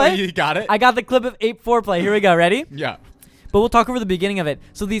foreplay? Oh, you got it? I got the clip of ape foreplay. Here we go. Ready? Yeah. But we'll talk over the beginning of it.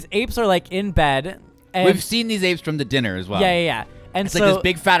 So these apes are like in bed. And We've seen these apes from the dinner as well. Yeah. And it's so like this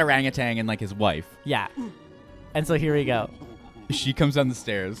big fat orangutan and like his wife. Yeah. And so here we go. She comes down the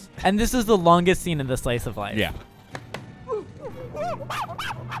stairs. And this is the longest scene in the slice of life. Yeah.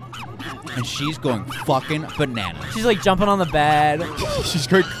 And she's going fucking bananas. She's like jumping on the bed. She's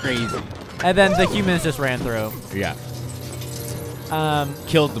going crazy. And then the humans just ran through. Yeah.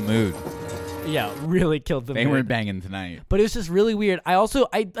 Killed the mood. Yeah, really killed the They mood. weren't banging tonight. But it was just really weird. I also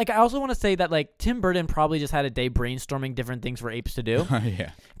want to say that like Tim Burton probably just had a day brainstorming different things for apes to do.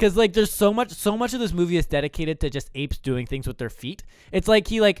 Yeah. Because like there's so much of this movie is dedicated to just apes doing things with their feet. It's like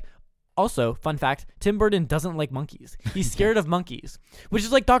he like. Also, fun fact, Tim Burton doesn't like monkeys. He's scared of monkeys, which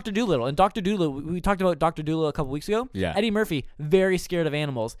is like Dr. Dolittle. And Dr. Dolittle, we talked about Dr. Dolittle a couple weeks ago. Yeah. Eddie Murphy, very scared of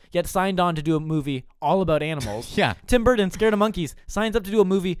animals, yet signed on to do a movie all about animals. Yeah. Tim Burton, scared of monkeys, signs up to do a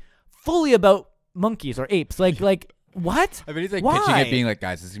movie fully about monkeys or apes. Like what? I mean, he's like Why? pitching it, being like,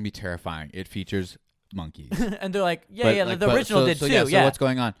 guys, this is gonna be terrifying. It features monkeys. And they're like, But, yeah, like, the original did too. Yeah, Yeah. so what's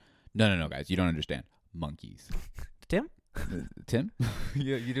going on? No, guys, you don't understand. Monkeys. Tim? Tim?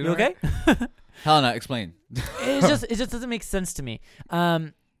 you doing You okay? Right? Helena, explain. it just doesn't make sense to me.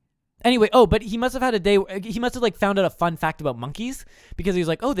 Anyway, but he must have had a day. He must have like found out a fun fact about monkeys because he was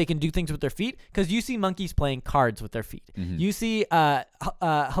like, oh, they can do things with their feet. Because you see monkeys playing cards with their feet. Mm-hmm. You see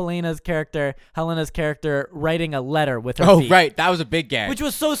Helena's character writing a letter with her feet. Oh, right, that was a big gag, which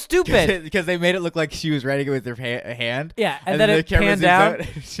was so stupid because they made it look like she was writing it with her hand. Yeah, and then the it camera panned zooms down. out,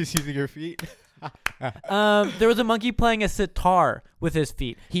 she's using her feet. There was a monkey playing a sitar with his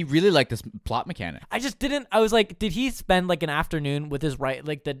feet. He really liked this plot mechanic. I was like, did he spend like an afternoon with his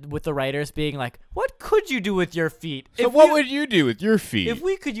with the writers being like, what could you do with your feet? So what would you do with your feet? If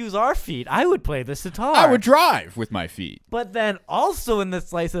we could use our feet, I would play the sitar. I would drive with my feet. But then also in the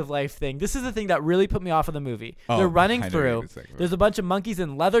slice of life thing, this is the thing that really put me off of the movie. Oh, They're running I know through. what you're saying. There's a bunch of monkeys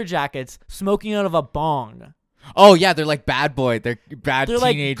in leather jackets smoking out of a bong. Oh yeah, they're like bad boy. They're bad They're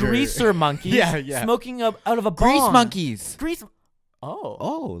teenager. like greaser monkeys. Yeah. Smoking up out of a bong. Grease monkeys. Grease.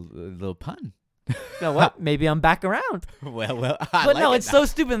 Oh, a little pun. You know what? Maybe I'm back around. Well. But no, it's so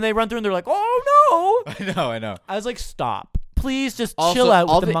stupid. And they run through and they're like, oh no. I know. I was like, stop. Please just Also, chill out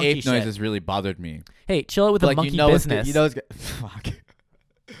with all the the monkey ape shit. noises really bothered me. Hey, chill out with the Like, monkey you know business. Fuck.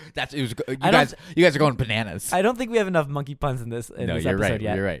 You guys are going bananas. I don't think we have enough monkey puns in this No, this you're episode right.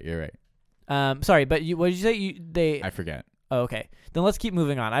 yet. You're right. Sorry, but what did you say? I forget. Oh, okay. Then let's keep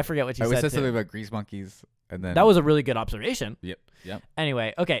moving on. I forget what you We said. said too. something about grease monkeys, and then That was a really good observation. Yep.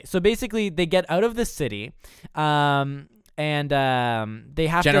 Anyway, okay. So basically, they get out of the city, and they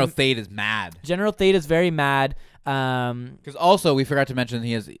have General to. Thade is mad. General Thade is very mad. Because also we forgot to mention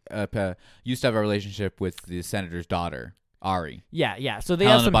he has used to have a relationship with the senator's daughter, Ari. Yeah. So they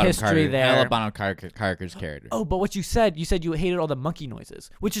have some history there. Helena Bonham Carter's character. Oh, but what you said you hated all the monkey noises,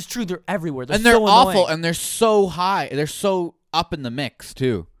 which is true. They're everywhere. And they're so awful, annoying. and they're so high. They're so up in the mix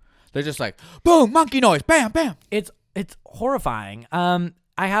too. They're just like boom, monkey noise, bam, bam. It's horrifying.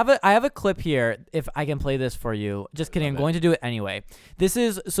 I have a clip here. If I can play this for you. Just kidding. I'm going to do it anyway. This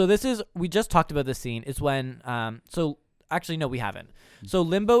is we just talked about this scene. It's when actually no, we haven't. So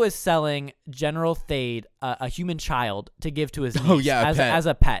Limbo is selling General Thade a human child to give to his niece as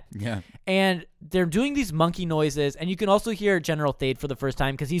a pet. Yeah. And they're doing these monkey noises, and you can also hear General Thade for the first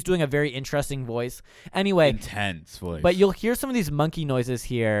time because he's doing a very interesting voice. Anyway, intense voice. But you'll hear some of these monkey noises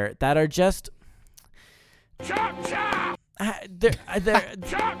here that are just. Chop chop!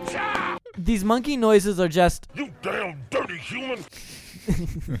 Chop chop! These monkey noises are just. You damn dirty human!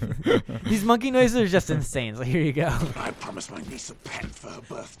 These monkey noises are just insane. So here you go. I promised my niece a pet for her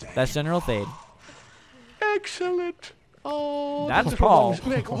birthday. That's General Thade. Excellent. Oh, That's little Paul. ones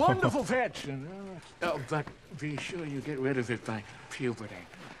make wonderful pets. But be sure you get rid of it by puberty.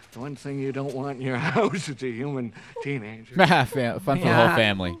 The one thing you don't want in your house is a human teenager. Fun for the whole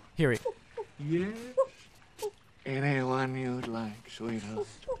family. Here we Yes. Anyone you'd like, sweetheart.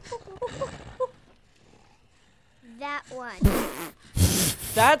 That one.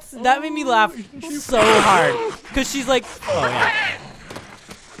 That made me laugh so hard because she's like, oh yeah.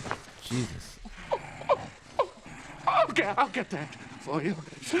 Jesus. I'll get that for you,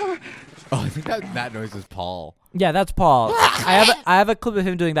 sir. Oh, I think that noise is Paul. Yeah, that's Paul. I have a clip of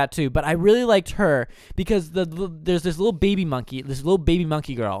him doing that too, but I really liked her because there's this little baby monkey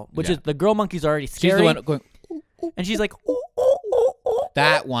girl, which is the girl monkey's already scary. She's the one going, and she's like,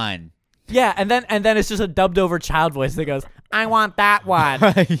 that one. Yeah, and then it's just a dubbed over child voice that goes, I want that one.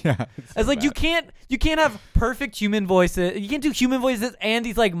 Yeah, it's like you can't have perfect human voices. You can't do human voices and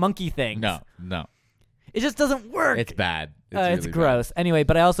these like monkey things. No. It just doesn't work. It's bad. It's really gross. bad. Anyway,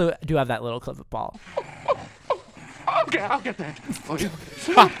 but I also do have that little clip of Paul. Okay, I'll get that for you.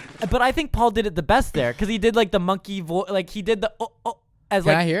 But I think Paul did it the best there because he did like the monkey voice, like he did the as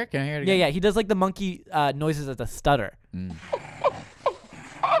Can like I hear it? Can I hear it yeah, again? yeah. He does like the monkey noises as a stutter.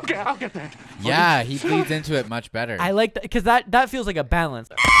 Okay, I'll get that. Yeah, he bleeds into it much better. I like that because that feels like a balance.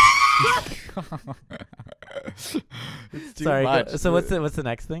 It's too Sorry. much. So what's the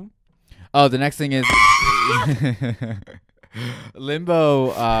next thing? Oh, the next thing is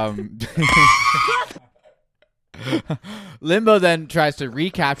Limbo. Limbo then tries to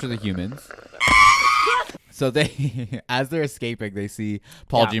recapture the humans. So they, as they're escaping, they see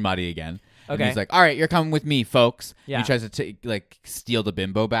Paul Giamatti again. And Okay. he's like, "All right, you're coming with me, folks." Yeah. And he tries to steal the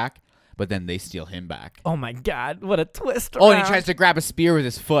bimbo back, but then they steal him back. Oh my god, what a twist! Oh, and he around. tries to grab a spear with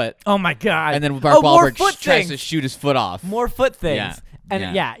his foot. Oh my god! And then Mark more Wahlberg foot tries to things. shoot his foot off. More foot things. Yeah.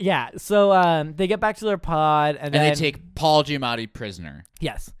 And yeah. So they get back to their pod, and then they take Paul Giamatti prisoner.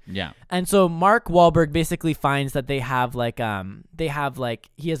 Yes. Yeah. And so Mark Wahlberg basically finds that they have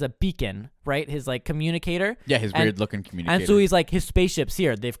he has a beacon, right? His like communicator. Yeah, his weird looking communicator. And so he's like, his spaceship's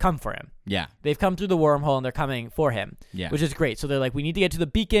here. They've come for him. Yeah. They've come through the wormhole and they're coming for him. Yeah. Which is great. So they're like, we need to get to the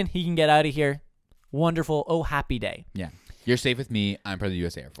beacon. He can get out of here. Wonderful. Oh, happy day. Yeah. You're safe with me. I'm part of the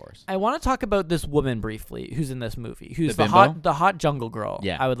U.S. Air Force. I want to talk about this woman briefly who's in this movie. Who's The the hot jungle girl.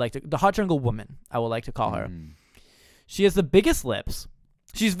 Yeah. The hot jungle woman, I would like to call her. She has the biggest lips.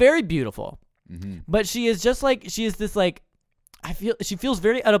 She's very beautiful. Mm-hmm. But she is just like, she is this like, she feels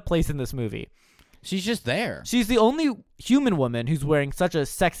very out of place in this movie. She's just there. She's the only human woman who's wearing such a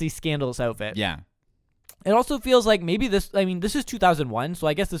sexy, scandalous outfit. Yeah. It also feels like maybe this is 2001, so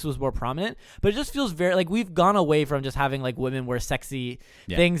I guess this was more prominent, but it just feels very like we've gone away from just having like women wear sexy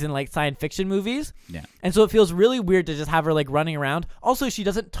things in like science fiction movies. Yeah. And so it feels really weird to just have her like running around. Also, she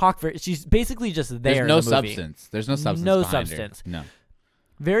doesn't talk she's basically just there. There's no in the movie. substance. There's no substance. No behind her. substance. No.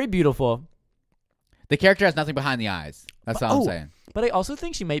 Very beautiful. The character has nothing behind the eyes. That's all I'm saying. But I also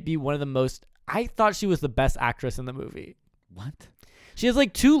think she might be one of the most. I thought she was the best actress in the movie. What? She has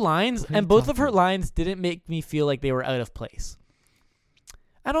like 2 lines, and both of her lines didn't make me feel like they were out of place.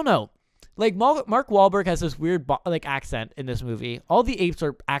 I don't know. Like Mark Wahlberg has this weird accent in this movie. All the apes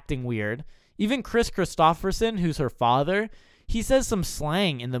are acting weird. Even Chris Christopherson, who's her father, he says some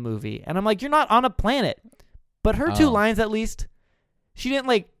slang in the movie, and I'm like, you're not on a planet. But her 2 lines, at least, she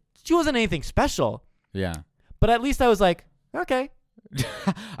wasn't anything special. Yeah. But at least I was like, okay.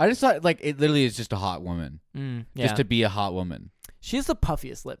 I just thought like it literally is just a hot woman. Yeah. Just to be a hot woman. She has the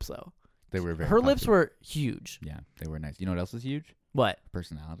puffiest lips, though. They were very. Her puffy. lips were huge. Yeah, they were nice. You know what else is huge? What?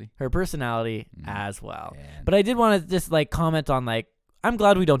 Personality. Her personality as well. But I did want to just like comment on like, I'm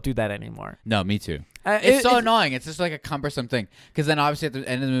glad we don't do that anymore. No, me too. It's so annoying. It's just like a cumbersome thing. Because then obviously at the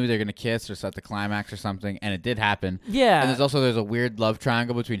end of the movie they're gonna kiss or at the climax or something, and it did happen. Yeah. And there's a weird love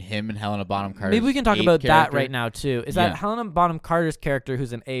triangle between him and Helena Bonham Carter. Maybe we can talk about that right now too. Is that Helena Bonham Carter's character,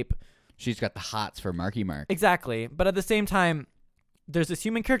 who's an ape? She's got the hots for Marky Mark. Exactly. But at the same time, there's this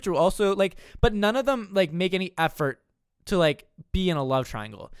human character who also like, but none of them like make any effort to like be in a love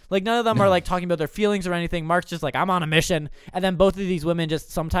triangle. Like none of them are like talking about their feelings or anything. Mark's just like, I'm on a mission, and then both of these women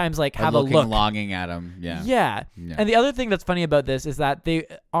just sometimes like have a look, longing at him. Yeah. Yeah. And the other thing that's funny about this is that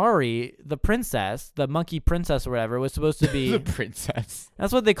Ari, the princess, the monkey princess or whatever, was supposed to be the princess.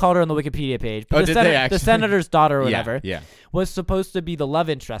 That's what they called her on the Wikipedia page. But the senator's daughter or whatever was supposed to be the love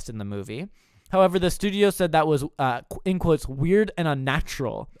interest in the movie. However, the studio said that was, in quotes, weird and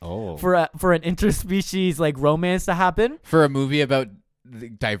unnatural for an interspecies like romance to happen. For a movie about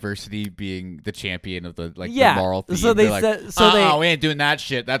diversity being the champion of the moral theme. So they said, we ain't doing that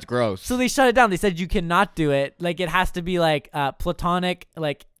shit. That's gross. So they shut it down. They said you cannot do it. Like it has to be like platonic,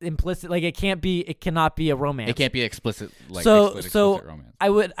 like implicit. Like it cannot be a romance. It can't be explicit. Like explicit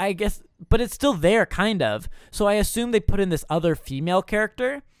romance. I guess, but it's still there, kind of. So I assume they put in this other female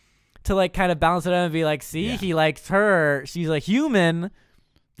character to like kind of balance it out and be like, see, he likes her. She's a human.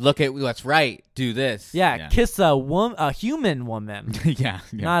 Look at what's right. Do this. Yeah. Kiss a human woman. yeah.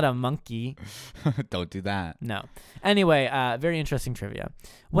 Not a monkey. Don't do that. No. Anyway, very interesting trivia.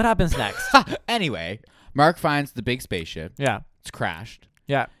 What happens next? Anyway, Mark finds the big spaceship. Yeah. It's crashed.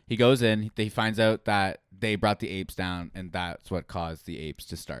 Yeah. He goes in. He finds out that they brought the apes down, and that's what caused the apes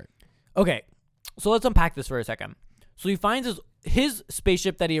to start. Okay. So let's unpack this for a second. So he finds his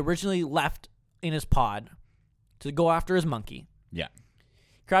spaceship that he originally left in his pod to go after his monkey. Yeah.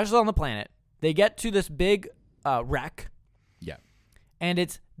 Crashes on the planet. They get to this big wreck. Yeah. And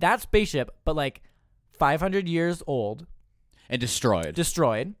it's that spaceship, but like 500 years old. And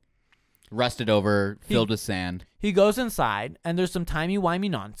destroyed. Rusted over, filled with sand. He goes inside, and there's some timey-wimey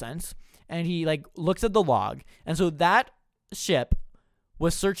nonsense, and he like looks at the log. And so that ship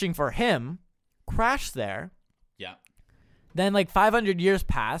was searching for him, crashed there. Yeah. Then like 500 years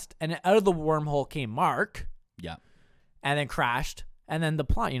passed, and out of the wormhole came Mark. Yeah. And then crashed. And then the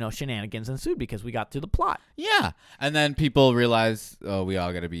plot, shenanigans ensued because we got to the plot. Yeah. And then people realize, oh, we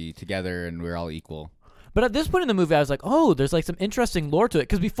all got to be together and we're all equal. But at this point in the movie, I was like, oh, there's like some interesting lore to it.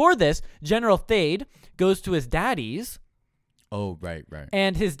 Because before this, General Thade goes to his daddy's. Oh, right.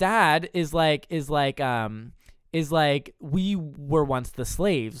 And his dad is like, we were once the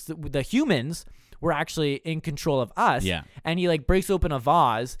slaves. The humans were actually in control of us. Yeah. And he like breaks open a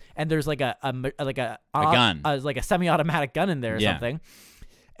vase, and there's like a gun, like a semi-automatic gun in there or something.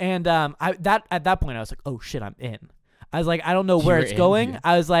 And at that point, I was like, oh shit, I'm in. I was like, I don't know where it's going.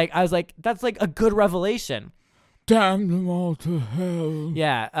 I was like, that's like a good revelation. Damn them all to hell.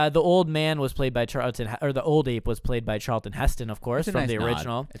 Yeah, the old man was played by the old ape was played by Charlton Heston, of course, from the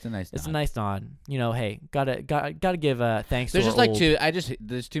original. It's a nice nod. Hey, gotta give thanks. There's to just like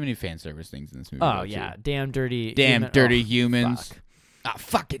there's too many fan service things in this movie. Oh yeah, damn dirty humans. Fuck. Ah,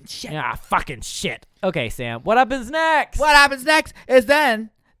 fucking shit. Ah, fucking shit. Okay, Sam, what happens next? What happens next is then.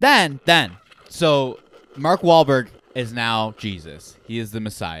 So Mark Wahlberg is now Jesus. He is the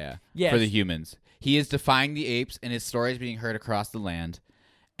Messiah for the humans. He is defying the apes, and his story is being heard across the land,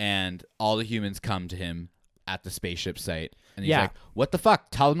 and all the humans come to him at the spaceship site. And he's like, what the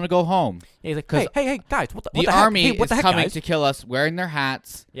fuck? Tell them to go home. Yeah, he's like, hey, guys, what the heck? Army Hey, what the is heck, coming guys? to kill us, wearing their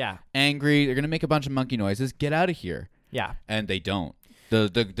hats, angry. They're going to make a bunch of monkey noises. Get out of here. Yeah. And they don't.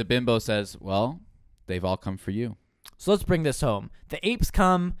 The bimbo says, well, they've all come for you. So let's bring this home. The apes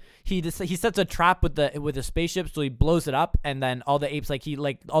come. He sets a trap with the spaceship, so he blows it up, and then all the apes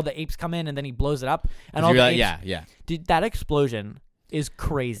all the apes come in, and then he blows it up, and all the apes, yeah. Dude, that explosion is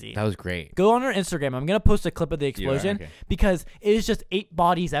crazy. That was great. Go on our Instagram. I'm gonna post a clip of the explosion because it is just ape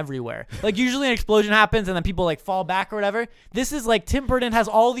bodies everywhere. Like usually an explosion happens and then people like fall back or whatever. This is like Tim Burton has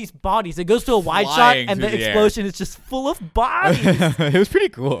all these bodies. It goes to a wide shot and the explosion is just full of bodies. It was pretty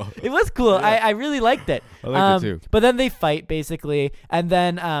cool. It was cool. Yeah. I really liked it. I liked it too. But then they fight basically, and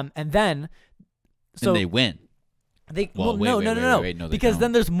then so they win. No, because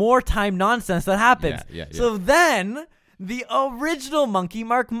then there's more time nonsense that happens. Yeah. So then the original monkey,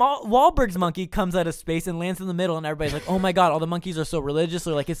 Mark Wahlberg's monkey, comes out of space and lands in the middle, and everybody's like, "Oh my god!" All the monkeys are so religious.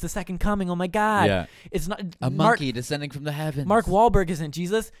 They're like, "It's the second coming." Oh my god! Yeah. It's not monkey descending from the heavens. Mark Wahlberg isn't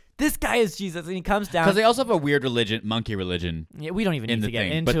Jesus. This guy is Jesus, and he comes down because they also have a weird monkey religion. Yeah, we don't even need to get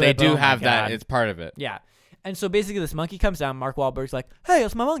into it, but they do have that. God. It's part of it. Yeah. And so basically this monkey comes down. Mark Wahlberg's like, "Hey,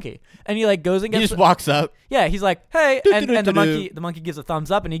 that's my monkey." And he like goes and gets... He just walks up. Yeah, he's like, "Hey." And the monkey gives a thumbs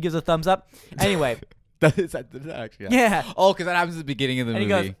up, and he gives a thumbs up. Anyway. That's actually... Yeah. Oh, because that happens at the beginning of the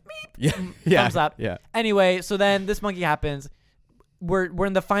movie. And he goes, "Meep." Thumbs up. Yeah. Anyway, so then this monkey happens. We're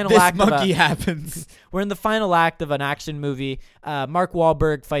in the final this act monkey happens. We're in the final act of an action movie. Mark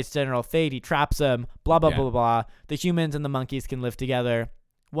Wahlberg fights General Thade. He traps him. Blah, blah, blah, blah, blah. The humans and the monkeys can live together.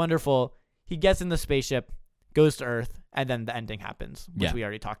 Wonderful. He gets in the spaceship, goes to Earth, and then the ending happens, which we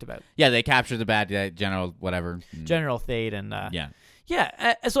already talked about. Yeah, they capture the bad General whatever. General Thade and yeah.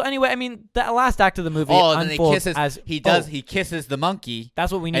 Yeah. So anyway, I mean, the last act of the movie unfolds as he kisses the monkey.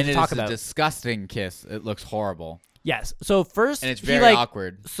 That's what we need to talk about. And it's a disgusting kiss. It looks horrible. Yes. So first, and it's very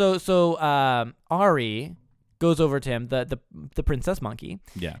awkward. So Ari goes over to him, the princess monkey.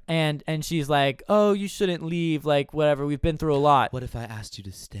 Yeah. And she's like, "Oh, you shouldn't leave. Like, whatever. We've been through a lot. What if I asked you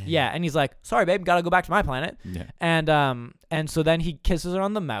to stay?" Yeah. And he's like, "Sorry, babe. Gotta go back to my planet." Yeah. And so then he kisses her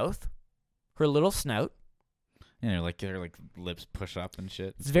on the mouth, her little snout. Yeah, their lips push up and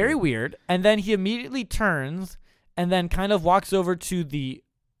shit. It's very weird. And then he immediately turns and then kind of walks over to the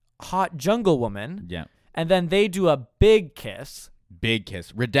hot jungle woman. Yeah. And then they do a big kiss. Big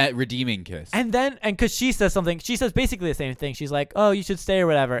kiss. Redeeming kiss. And because she says something, she says basically the same thing. She's like, "Oh, you should stay," or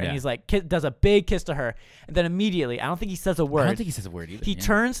whatever. Yeah. And he's like, does a big kiss to her. And then immediately, I don't think he says a word. I don't think he says a word either. He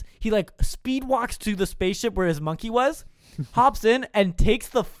turns, he speed walks to the spaceship where his monkey was, hops in, and takes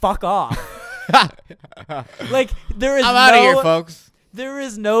the fuck off. There is I'm out of here, folks. There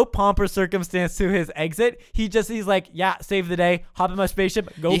is no pomp or circumstance to his exit. He's like, "Yeah, save the day. Hop in my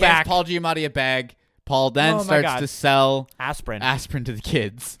spaceship. Go back." He hands Paul Giamatti a bag. Paul then starts to sell aspirin to the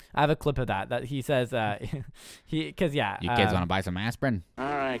kids. I have a clip of that he says, because you kids want to buy some aspirin? All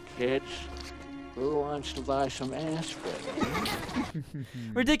right, kids. Who wants to buy some aspirin?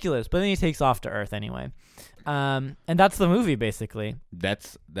 Ridiculous, but then he takes off to Earth anyway. And that's the movie, basically.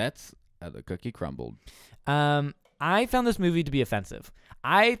 That's how the cookie crumbled. I found this movie to be offensive.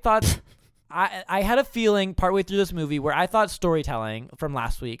 I thought... I had a feeling partway through this movie where I thought storytelling from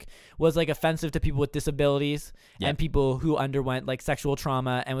last week was offensive to people with disabilities and people who underwent sexual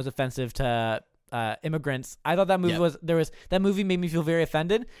trauma, and was offensive to immigrants. I thought that movie that movie made me feel very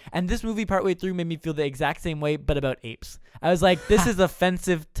offended, and this movie partway through made me feel the exact same way, but about apes. I was like, this is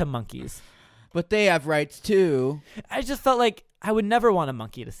offensive to monkeys. But they have rights too. I just felt like I would never want a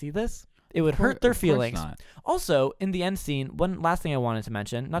monkey to see this. It would hurt their Of course feelings. not. Also, in the end scene, one last thing I wanted to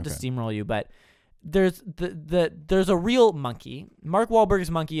mention, not to steamroll you, but there's there's a real monkey. Mark Wahlberg's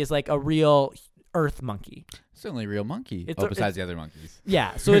monkey is like a real Earth monkey. It's the only real monkey. It's besides the other monkeys.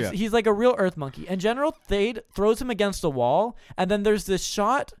 Yeah, so he's like a real Earth monkey. And General Thade throws him against a wall, and then there's this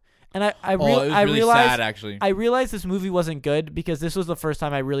shot. And I it was really realized sad, actually. I realized this movie wasn't good because this was the first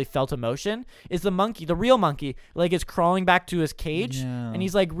time I really felt emotion. Is the monkey, the real monkey, like is crawling back to his cage, and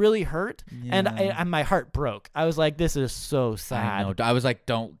he's like really hurt, and my heart broke. I was like, this is so sad. I know. I was like,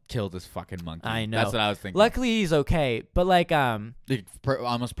 don't kill this fucking monkey. I know. That's what I was thinking. Luckily, he's okay, but like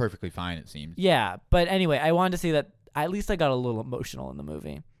almost perfectly fine, it seems. Yeah, but anyway, I wanted to say that at least I got a little emotional in the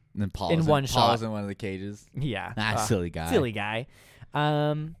movie. And then Paul in one shot. Paul's in one of the cages. Yeah, silly guy. Silly guy.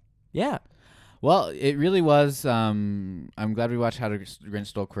 Yeah. Well, it really was. I'm glad we watched How the Grinch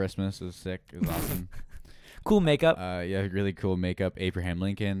Stole Christmas. It was sick. It was awesome. Cool makeup. Yeah, really cool makeup. Abraham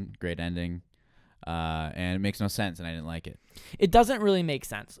Lincoln, great ending. And it makes no sense, and I didn't like it. It doesn't really make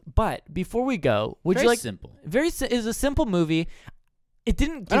sense. But before we go, would Very you like simple? Is a simple movie. It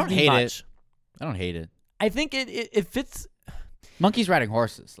didn't give me much. I don't hate it. I think it fits. Monkeys riding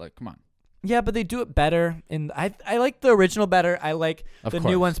horses, like, come on. Yeah, but they do it better. And I like the original better. I like the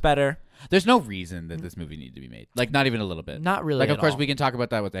new ones better. There's no reason that this movie needed to be made. Like, not even a little bit. Not really. Like, of at course, all. we can talk about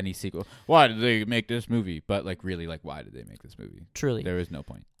that with any sequel. Why did they make this movie? But, like, really, like, why did they make this movie? Truly. There is no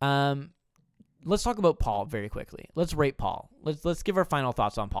point. Let's talk about Paul very quickly. Let's rate Paul. Let's give our final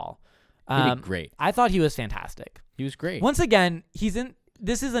thoughts on Paul. He did great. I thought he was fantastic. He was great. Once again,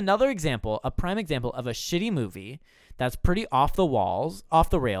 this is another example, a prime example of a shitty movie that's pretty off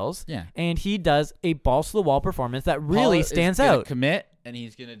the rails. Yeah. And he does a balls to the wall performance that really stands out. Commit, and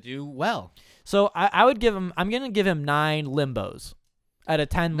he's gonna do well. So I'm gonna give him 9 limbos out of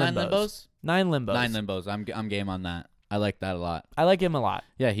 10 limbos. 9 limbos? 9 limbos. 9 limbos. I'm game on that. I like that a lot. I like him a lot.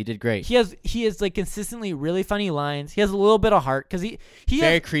 Yeah, he did great. He has like consistently really funny lines. He has a little bit of heart because he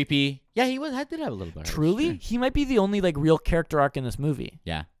very has, creepy. Yeah, he did have a little bit of heart. Truly, sure. He might be the only like real character arc in this movie.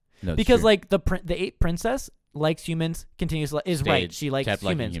 Yeah. No, because true. like the ape princess likes humans, right. She likes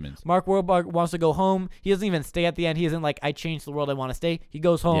humans. Mark Wahlberg wants to go home. He doesn't even stay at the end. He isn't like, I changed the world, I want to stay. He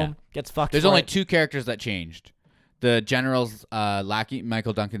goes home, gets fucked. There's only 2 characters that changed. The general's lackey,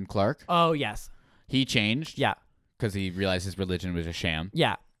 Michael Duncan Clark. Oh yes. He changed. Yeah. Because he realized his religion was a sham.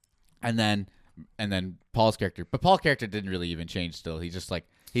 Yeah. And then Paul's character. But Paul's character didn't really even change still. He's just like,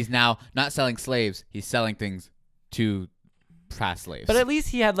 he's now not selling slaves. He's selling things to past slaves. But at least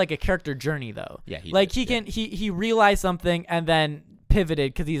he had like a character journey though. Yeah. He realized something and then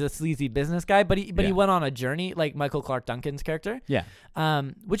pivoted because he's a sleazy business guy. But he went on a journey like Michael Clark Duncan's character. Yeah.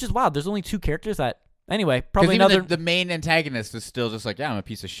 Which is wild. There's only 2 characters that. Anyway, probably even another. The main antagonist is still just like, yeah, I'm a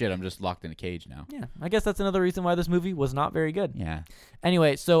piece of shit. I'm just locked in a cage now. Yeah, I guess that's another reason why this movie was not very good. Yeah.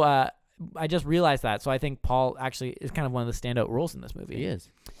 Anyway, so I just realized that. So I think Paul actually is kind of one of the standout roles in this movie. He is.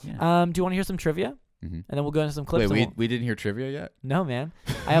 Yeah. Do you want to hear some trivia? Mm-hmm. And then we'll go into some clips. Wait, we didn't hear trivia yet? No, man.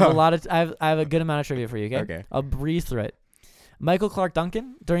 I have a lot of. I have a good amount of trivia for you. Okay. Okay. I'll breeze through it. Michael Clark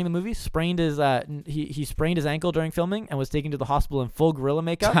Duncan during the movie sprained his he sprained his ankle during filming and was taken to the hospital in full gorilla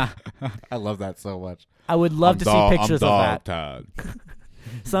makeup. I love that so much. I would love to see pictures of that. Todd.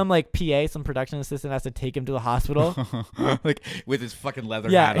 Some like PA, some production assistant has to take him to the hospital, like with his fucking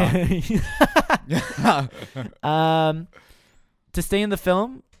leather hat on. To stay in the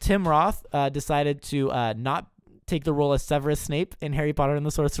film, Tim Roth decided to not take the role as Severus Snape in Harry Potter and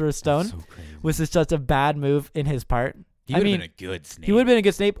the Sorcerer's Stone, which is just a bad move in his part. He would have been a good Snape. He would have been a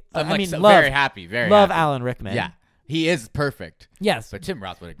good Snape. Very happy. Love Alan Rickman. Yeah, he is perfect. Yes, but Tim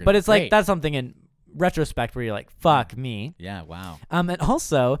Roth would have. But it's like that's something in retrospect where you're like, fuck me. Yeah, wow. And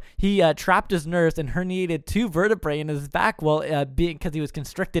also he trapped his nerves and herniated 2 vertebrae in his back while because he was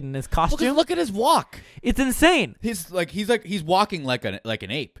constricted in his costume. Look at his walk. It's insane. He's walking like an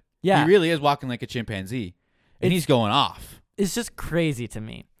ape. Yeah, he really is walking like a chimpanzee, and he's going off. It's just crazy to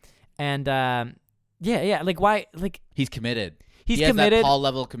me, and yeah. Like why? Like he's committed. He has committed. That Paul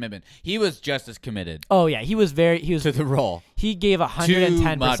level of commitment. He was just as committed. Oh yeah, he was to the role. He gave 110%.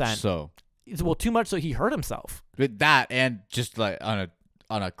 Too much so. Well, too much so he hurt himself. With that and just like on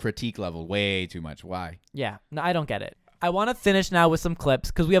a critique level, way too much. Why? Yeah, no, I don't get it. I want to finish now with some clips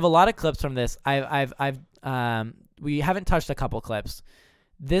because we have a lot of clips from this. We haven't touched a couple clips.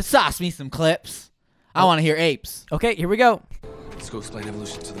 Sauce me some clips. I want to hear apes. Okay, here we go. Let's go explain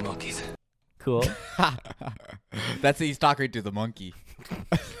evolution to the monkeys. Cool. He's talking to the monkey.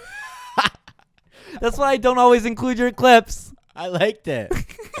 That's why I don't always include your clips. I liked it.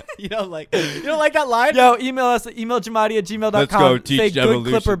 You don't like that line? Yo, email us at emailjamadi@gmail.com. Let's go teach Say evolution.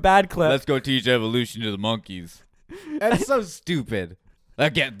 good clip or bad clip. Let's go teach evolution to the monkeys. That's so stupid.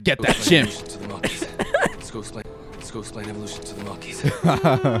 Get that chimp. To the monkeys. Let's go explain evolution to the monkeys.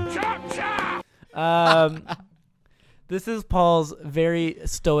 This is Paul's very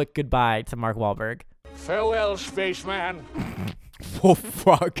stoic goodbye to Mark Wahlberg. Farewell, spaceman. Oh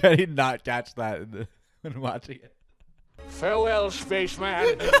fuck! I did not catch that when watching it. Farewell,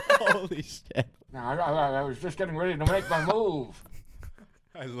 spaceman. Holy shit! Now, I was just getting ready to make my move.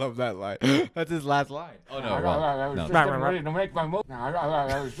 I love that line. That's his last line. Oh no! I was just getting ready to make my move. Now,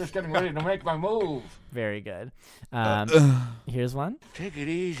 I was just getting ready to make my move. Very good. Here's one. Take it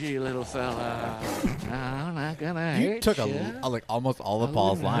easy, little fella. I'm not gonna You hit took ya. like almost all of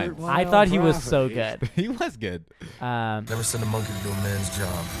Paul's lines. I thought he was so good. He was good. Never send a monkey to do a man's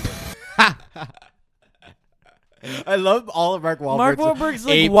job. I love all of Mark Wahlberg's. Mark Wahlberg's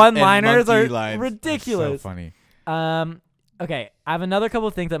like ape one-liners and monkey are lines. ridiculous. So funny. Okay, I have another couple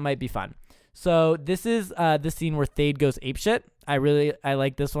of things that might be fun. So this is the scene where Thade goes apeshit. I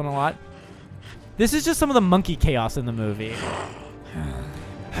like this one a lot. This is just some of the monkey chaos in the movie.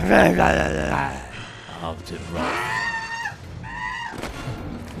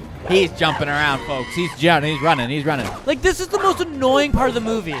 He's jumping around, folks. He's running. Like, this is the most annoying part of the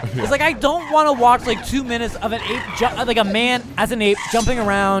movie. It's like, I don't want to watch like 2 minutes of an ape, like a man as an ape jumping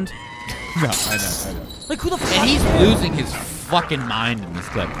around. No, I know. Like, who the fuck? And he's losing his fucking mind in this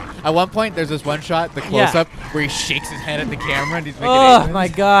clip. At one point, there's this one shot, the close-up, where he shakes his head at the camera and he's making Oh my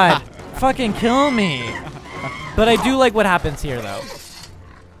god. Fucking kill me. But I do like what happens here, though.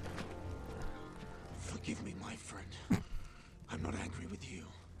 Forgive me, my friend. I'm not angry with you.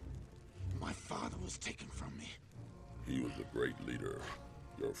 My father was taken from me. He was a great leader.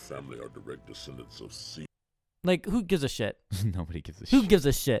 Your family are direct descendants of Caesar. Like, who gives a shit? Nobody gives a shit. Who gives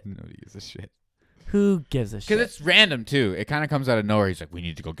a shit? Nobody gives a shit. Who gives a shit? Because it's random, too. It kind of comes out of nowhere. He's like, we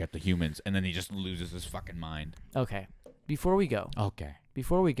need to go get the humans. And then he just loses his fucking mind. Okay. Before we go. Okay.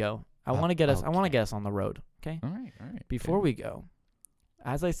 I want to get us on the road, okay? All right. Before we go,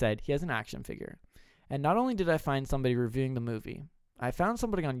 as I said, he has an action figure. And not only did I find somebody reviewing the movie, I found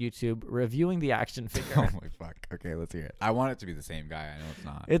somebody on YouTube reviewing the action figure. Oh my fuck. Okay, let's hear it. I want it to be the same guy. I know it's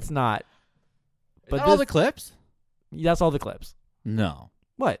not. It's not. But all the clips? That's all the clips. No.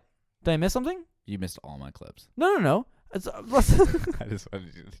 What? Did I miss something? You missed all my clips. No. It's, I just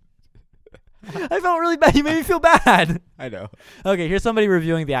wanted you to... I felt really bad. You made me feel bad. I know. Okay, here's somebody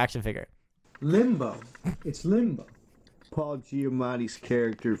reviewing the action figure. Limbo. It's Limbo. Paul Giamatti's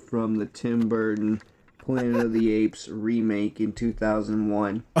character from the Tim Burton Planet of the Apes remake in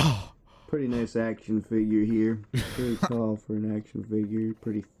 2001. Oh. Pretty nice action figure here. Pretty tall for an action figure.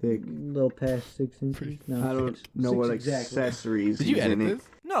 Pretty thick. A little past 6 inches. No, I don't know what accessories Did you he's edit in this? it.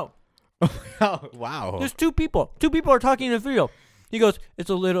 No. Oh, wow. There's two people. Two people are talking in the video. He goes,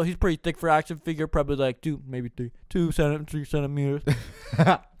 he's pretty thick for action figure, probably like 3 centimeters.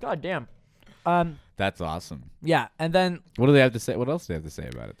 God damn. That's awesome. Yeah, and then what do they have to say? What else do they have to say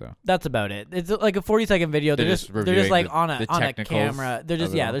about it, though? That's about it. It's like a 40-second video. They're just like on a camera. They're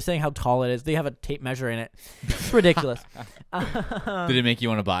just they're saying how tall it is. They have a tape measure in it. It's ridiculous. Did it make you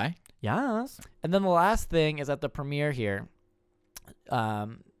want to buy? Yes. And then the last thing is at the premiere here.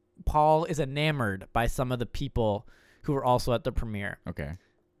 Paul is enamored by some of the people who were also at the premiere. Okay.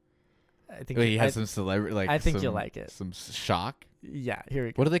 I think he has some celebrity. Like I think you'll like it. Some shock. Yeah, here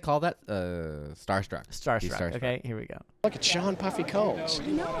we go. What do they call that? Starstruck. Starstruck. Okay, here we go. Look at Sean Puffy Combs.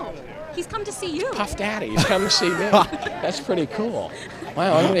 No, he's come to see you. Puff Daddy, he's come to see me. That's pretty cool.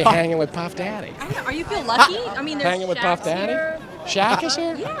 Wow, I'm really hanging with Puff Daddy. I know. Are you feel lucky? I mean, there's Hanging with Shaq's Puff Daddy? here. Shaq is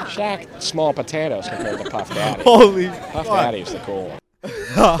here? Yeah. Shaq, small potatoes compared to Puff Daddy. Holy Puff Daddy's the cool one.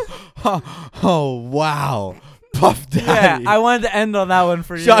 Oh, wow. Puff Daddy. Yeah, I wanted to end on that one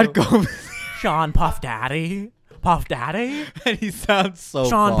for you. Sean Gomez. Sean Puff Daddy. Puff Daddy. And he sounds so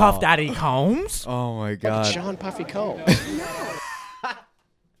Sean Paul. Puff Daddy Combs. Oh, my Look God. at Sean Puffy Combs.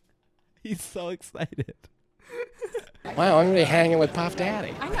 He's so excited. Wow, I'm really hanging with Puff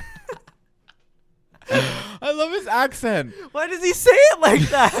Daddy. I love his accent. Why does he say it like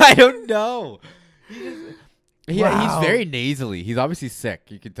that? I don't know. Wow. He's very nasally. He's obviously sick.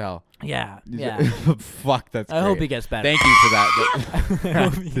 You can tell. Yeah. Fuck, that's I great. hope he gets better. Thank you for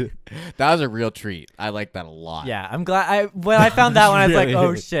that. That was a real treat. I like that a lot. Yeah, I'm glad. When I found that one, I was like,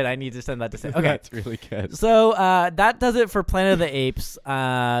 oh shit, I need to send that to Sam. Okay. That's really good. So that does it for Planet of the Apes.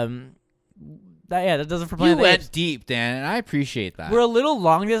 That does it for Planet You of the Apes. went deep, Dan, and I appreciate that. We're a little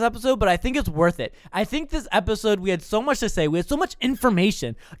long this episode, but I think it's worth it. I think this episode, we had so much to say. We had so much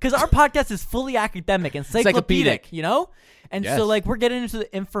information because our podcast is fully academic, encyclopedic, you know? And so, like, we're getting into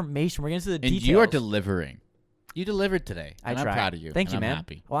the information. We're getting into the details. And you are delivering. You delivered today. I And tried. I'm proud of you. Thank and you, I'm man.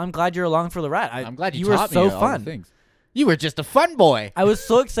 happy. Well, I'm glad you're along for the ride. I'm glad you were taught so me all the fun. things. You were just a fun boy. I was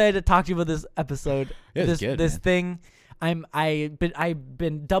so excited to talk to you about this episode. It was this good, this man. thing. I've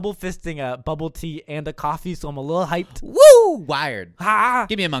been double fisting a bubble tea and a coffee, so I'm a little hyped. Woo! Wired. Ha!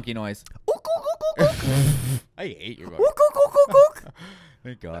 Give me a monkey noise. I hate your voice.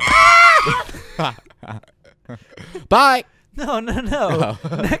 Thank God. Bye. No.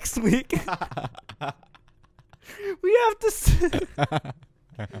 Next week, we have to.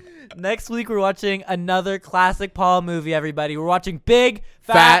 Next week, we're watching another classic Paul movie. Everybody, we're watching Big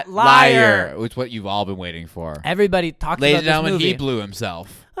Fat Liar. It's what you've all been waiting for. Everybody talks Ladies about and this gentlemen, movie. he blew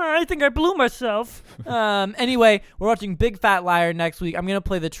himself. I think I blew myself. Anyway, we're watching Big Fat Liar next week. I'm gonna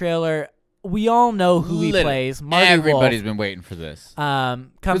play the trailer. We all know who he plays. Marty Everybody's Wolf. been waiting for this.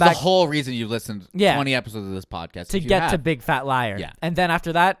 Come This is back the whole reason you've listened to 20 episodes of this podcast. to if you get to have. Big Fat Liar. Yeah. And then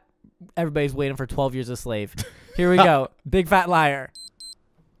after that, everybody's waiting for 12 Years a Slave. Here we go. Big Fat Liar.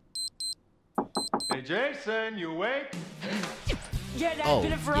 Hey, Jason, you awake? Yeah, Dad, Oh,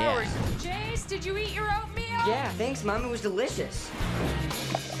 been it for yeah. hours. Jace, did you eat your oatmeal? Yeah, thanks, Mom. It was delicious.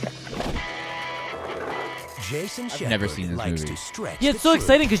 Jason I've never seen this likes movie. to stretch Yeah, it's so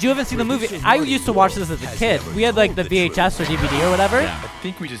exciting because you haven't seen the movie. I used to watch this as a kid. We had like the VHS or DVD or whatever. I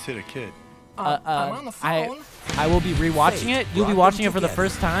think we just hit a kid. I'm on the phone. I will be rewatching it. You'll be watching it for the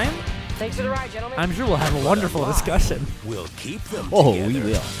first time. Thanks for the ride, gentlemen. I'm sure we'll have a wonderful discussion. We'll keep them Oh, together. we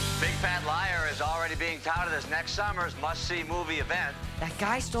will. Big Fat Liar is already being touted as next summer's must-see movie event. That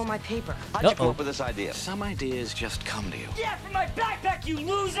guy stole my paper. How'd you come up with this idea? Some ideas just come to you. Yeah, from my backpack, you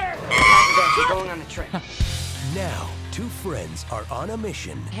loser! We're going on a trip. Now, two friends are on a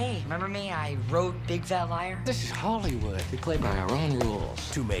mission Hey, remember me? I wrote Big Fat Liar. This is Hollywood. We play by our own rules.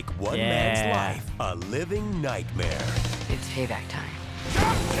 to make one Yeah. man's life a living nightmare. It's payback time.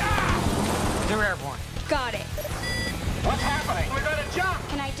 They're airborne. Got it. What's happening? We gotta jump!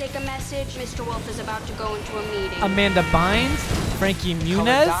 Can I take a message? Mr. Wolf is about to go into a meeting. Amanda Bynes, Frankie Muniz, You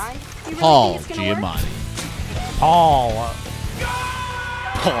really Paul think it's gonna work? Giamatti. Paul.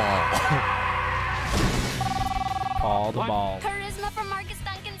 Paul the Ball. Charisma from Marcus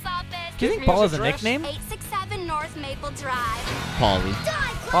Duncan's office. Do you think Paul is a nickname? 867 North Maple Drive. Paulie.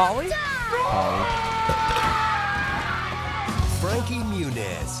 Paulie? Frankie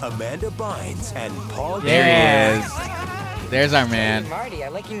Muniz, Amanda Bynes, and Paul There he Giamatti. is. There's our Hey, man. Marty, I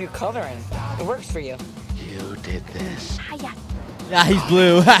like your new coloring. It works for you. You did this. Hiya. Yeah, he's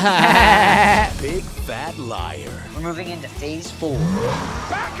blue. Big Fat Liar. We're moving into phase 4.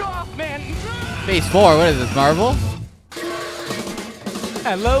 Back off, man! Phase 4. What is this, Marvel?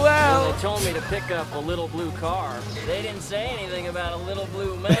 LOL. When they told me to pick up a little blue car, they didn't say anything about a little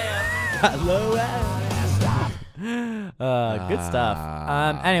blue man. LOL. Good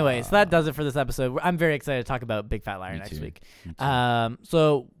stuff. Anyway, so that does it for this episode. I'm very excited to talk about Big Fat Liar next too. week.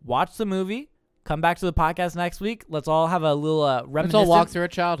 So watch the movie. Come back to the podcast next week. Let's all have a little Let's reminiscence. all walk through our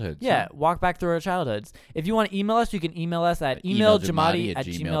childhoods. Yeah, walk back through our childhoods. If you want to email us, you can email us at emailJamadi@gmail.com.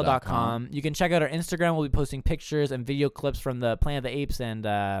 emailJamadi@gmail.com. You can check out our Instagram. We'll be posting pictures and video clips from the Planet of the Apes and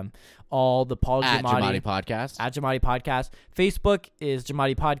all the Paul At Giamatti. Giamatti Podcast. At Giamatti Podcast. Facebook is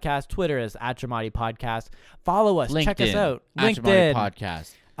Giamatti Podcast. Twitter is at Giamatti Podcast. Follow us. LinkedIn. Check us out. At LinkedIn.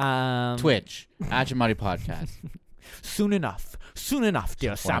 Giamatti Podcast. Twitch. At Giamatti Podcast. Soon enough. Soon enough,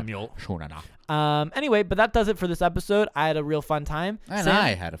 dear Samuel. Soon enough. Anyway, but that does it for this episode. I had a real fun time. And Sam, I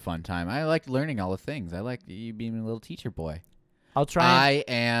had a fun time. I liked learning all the things. I liked you being a little teacher boy. I'll try. I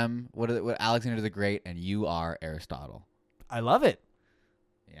am what Alexander the Great, and you are Aristotle. I love it.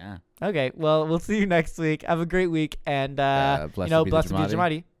 Yeah. Okay, well, we'll see you next week. Have a great week, and Blessed be the blessed be the Giamatti.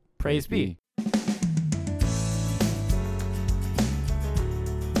 Giamatti. Praise be.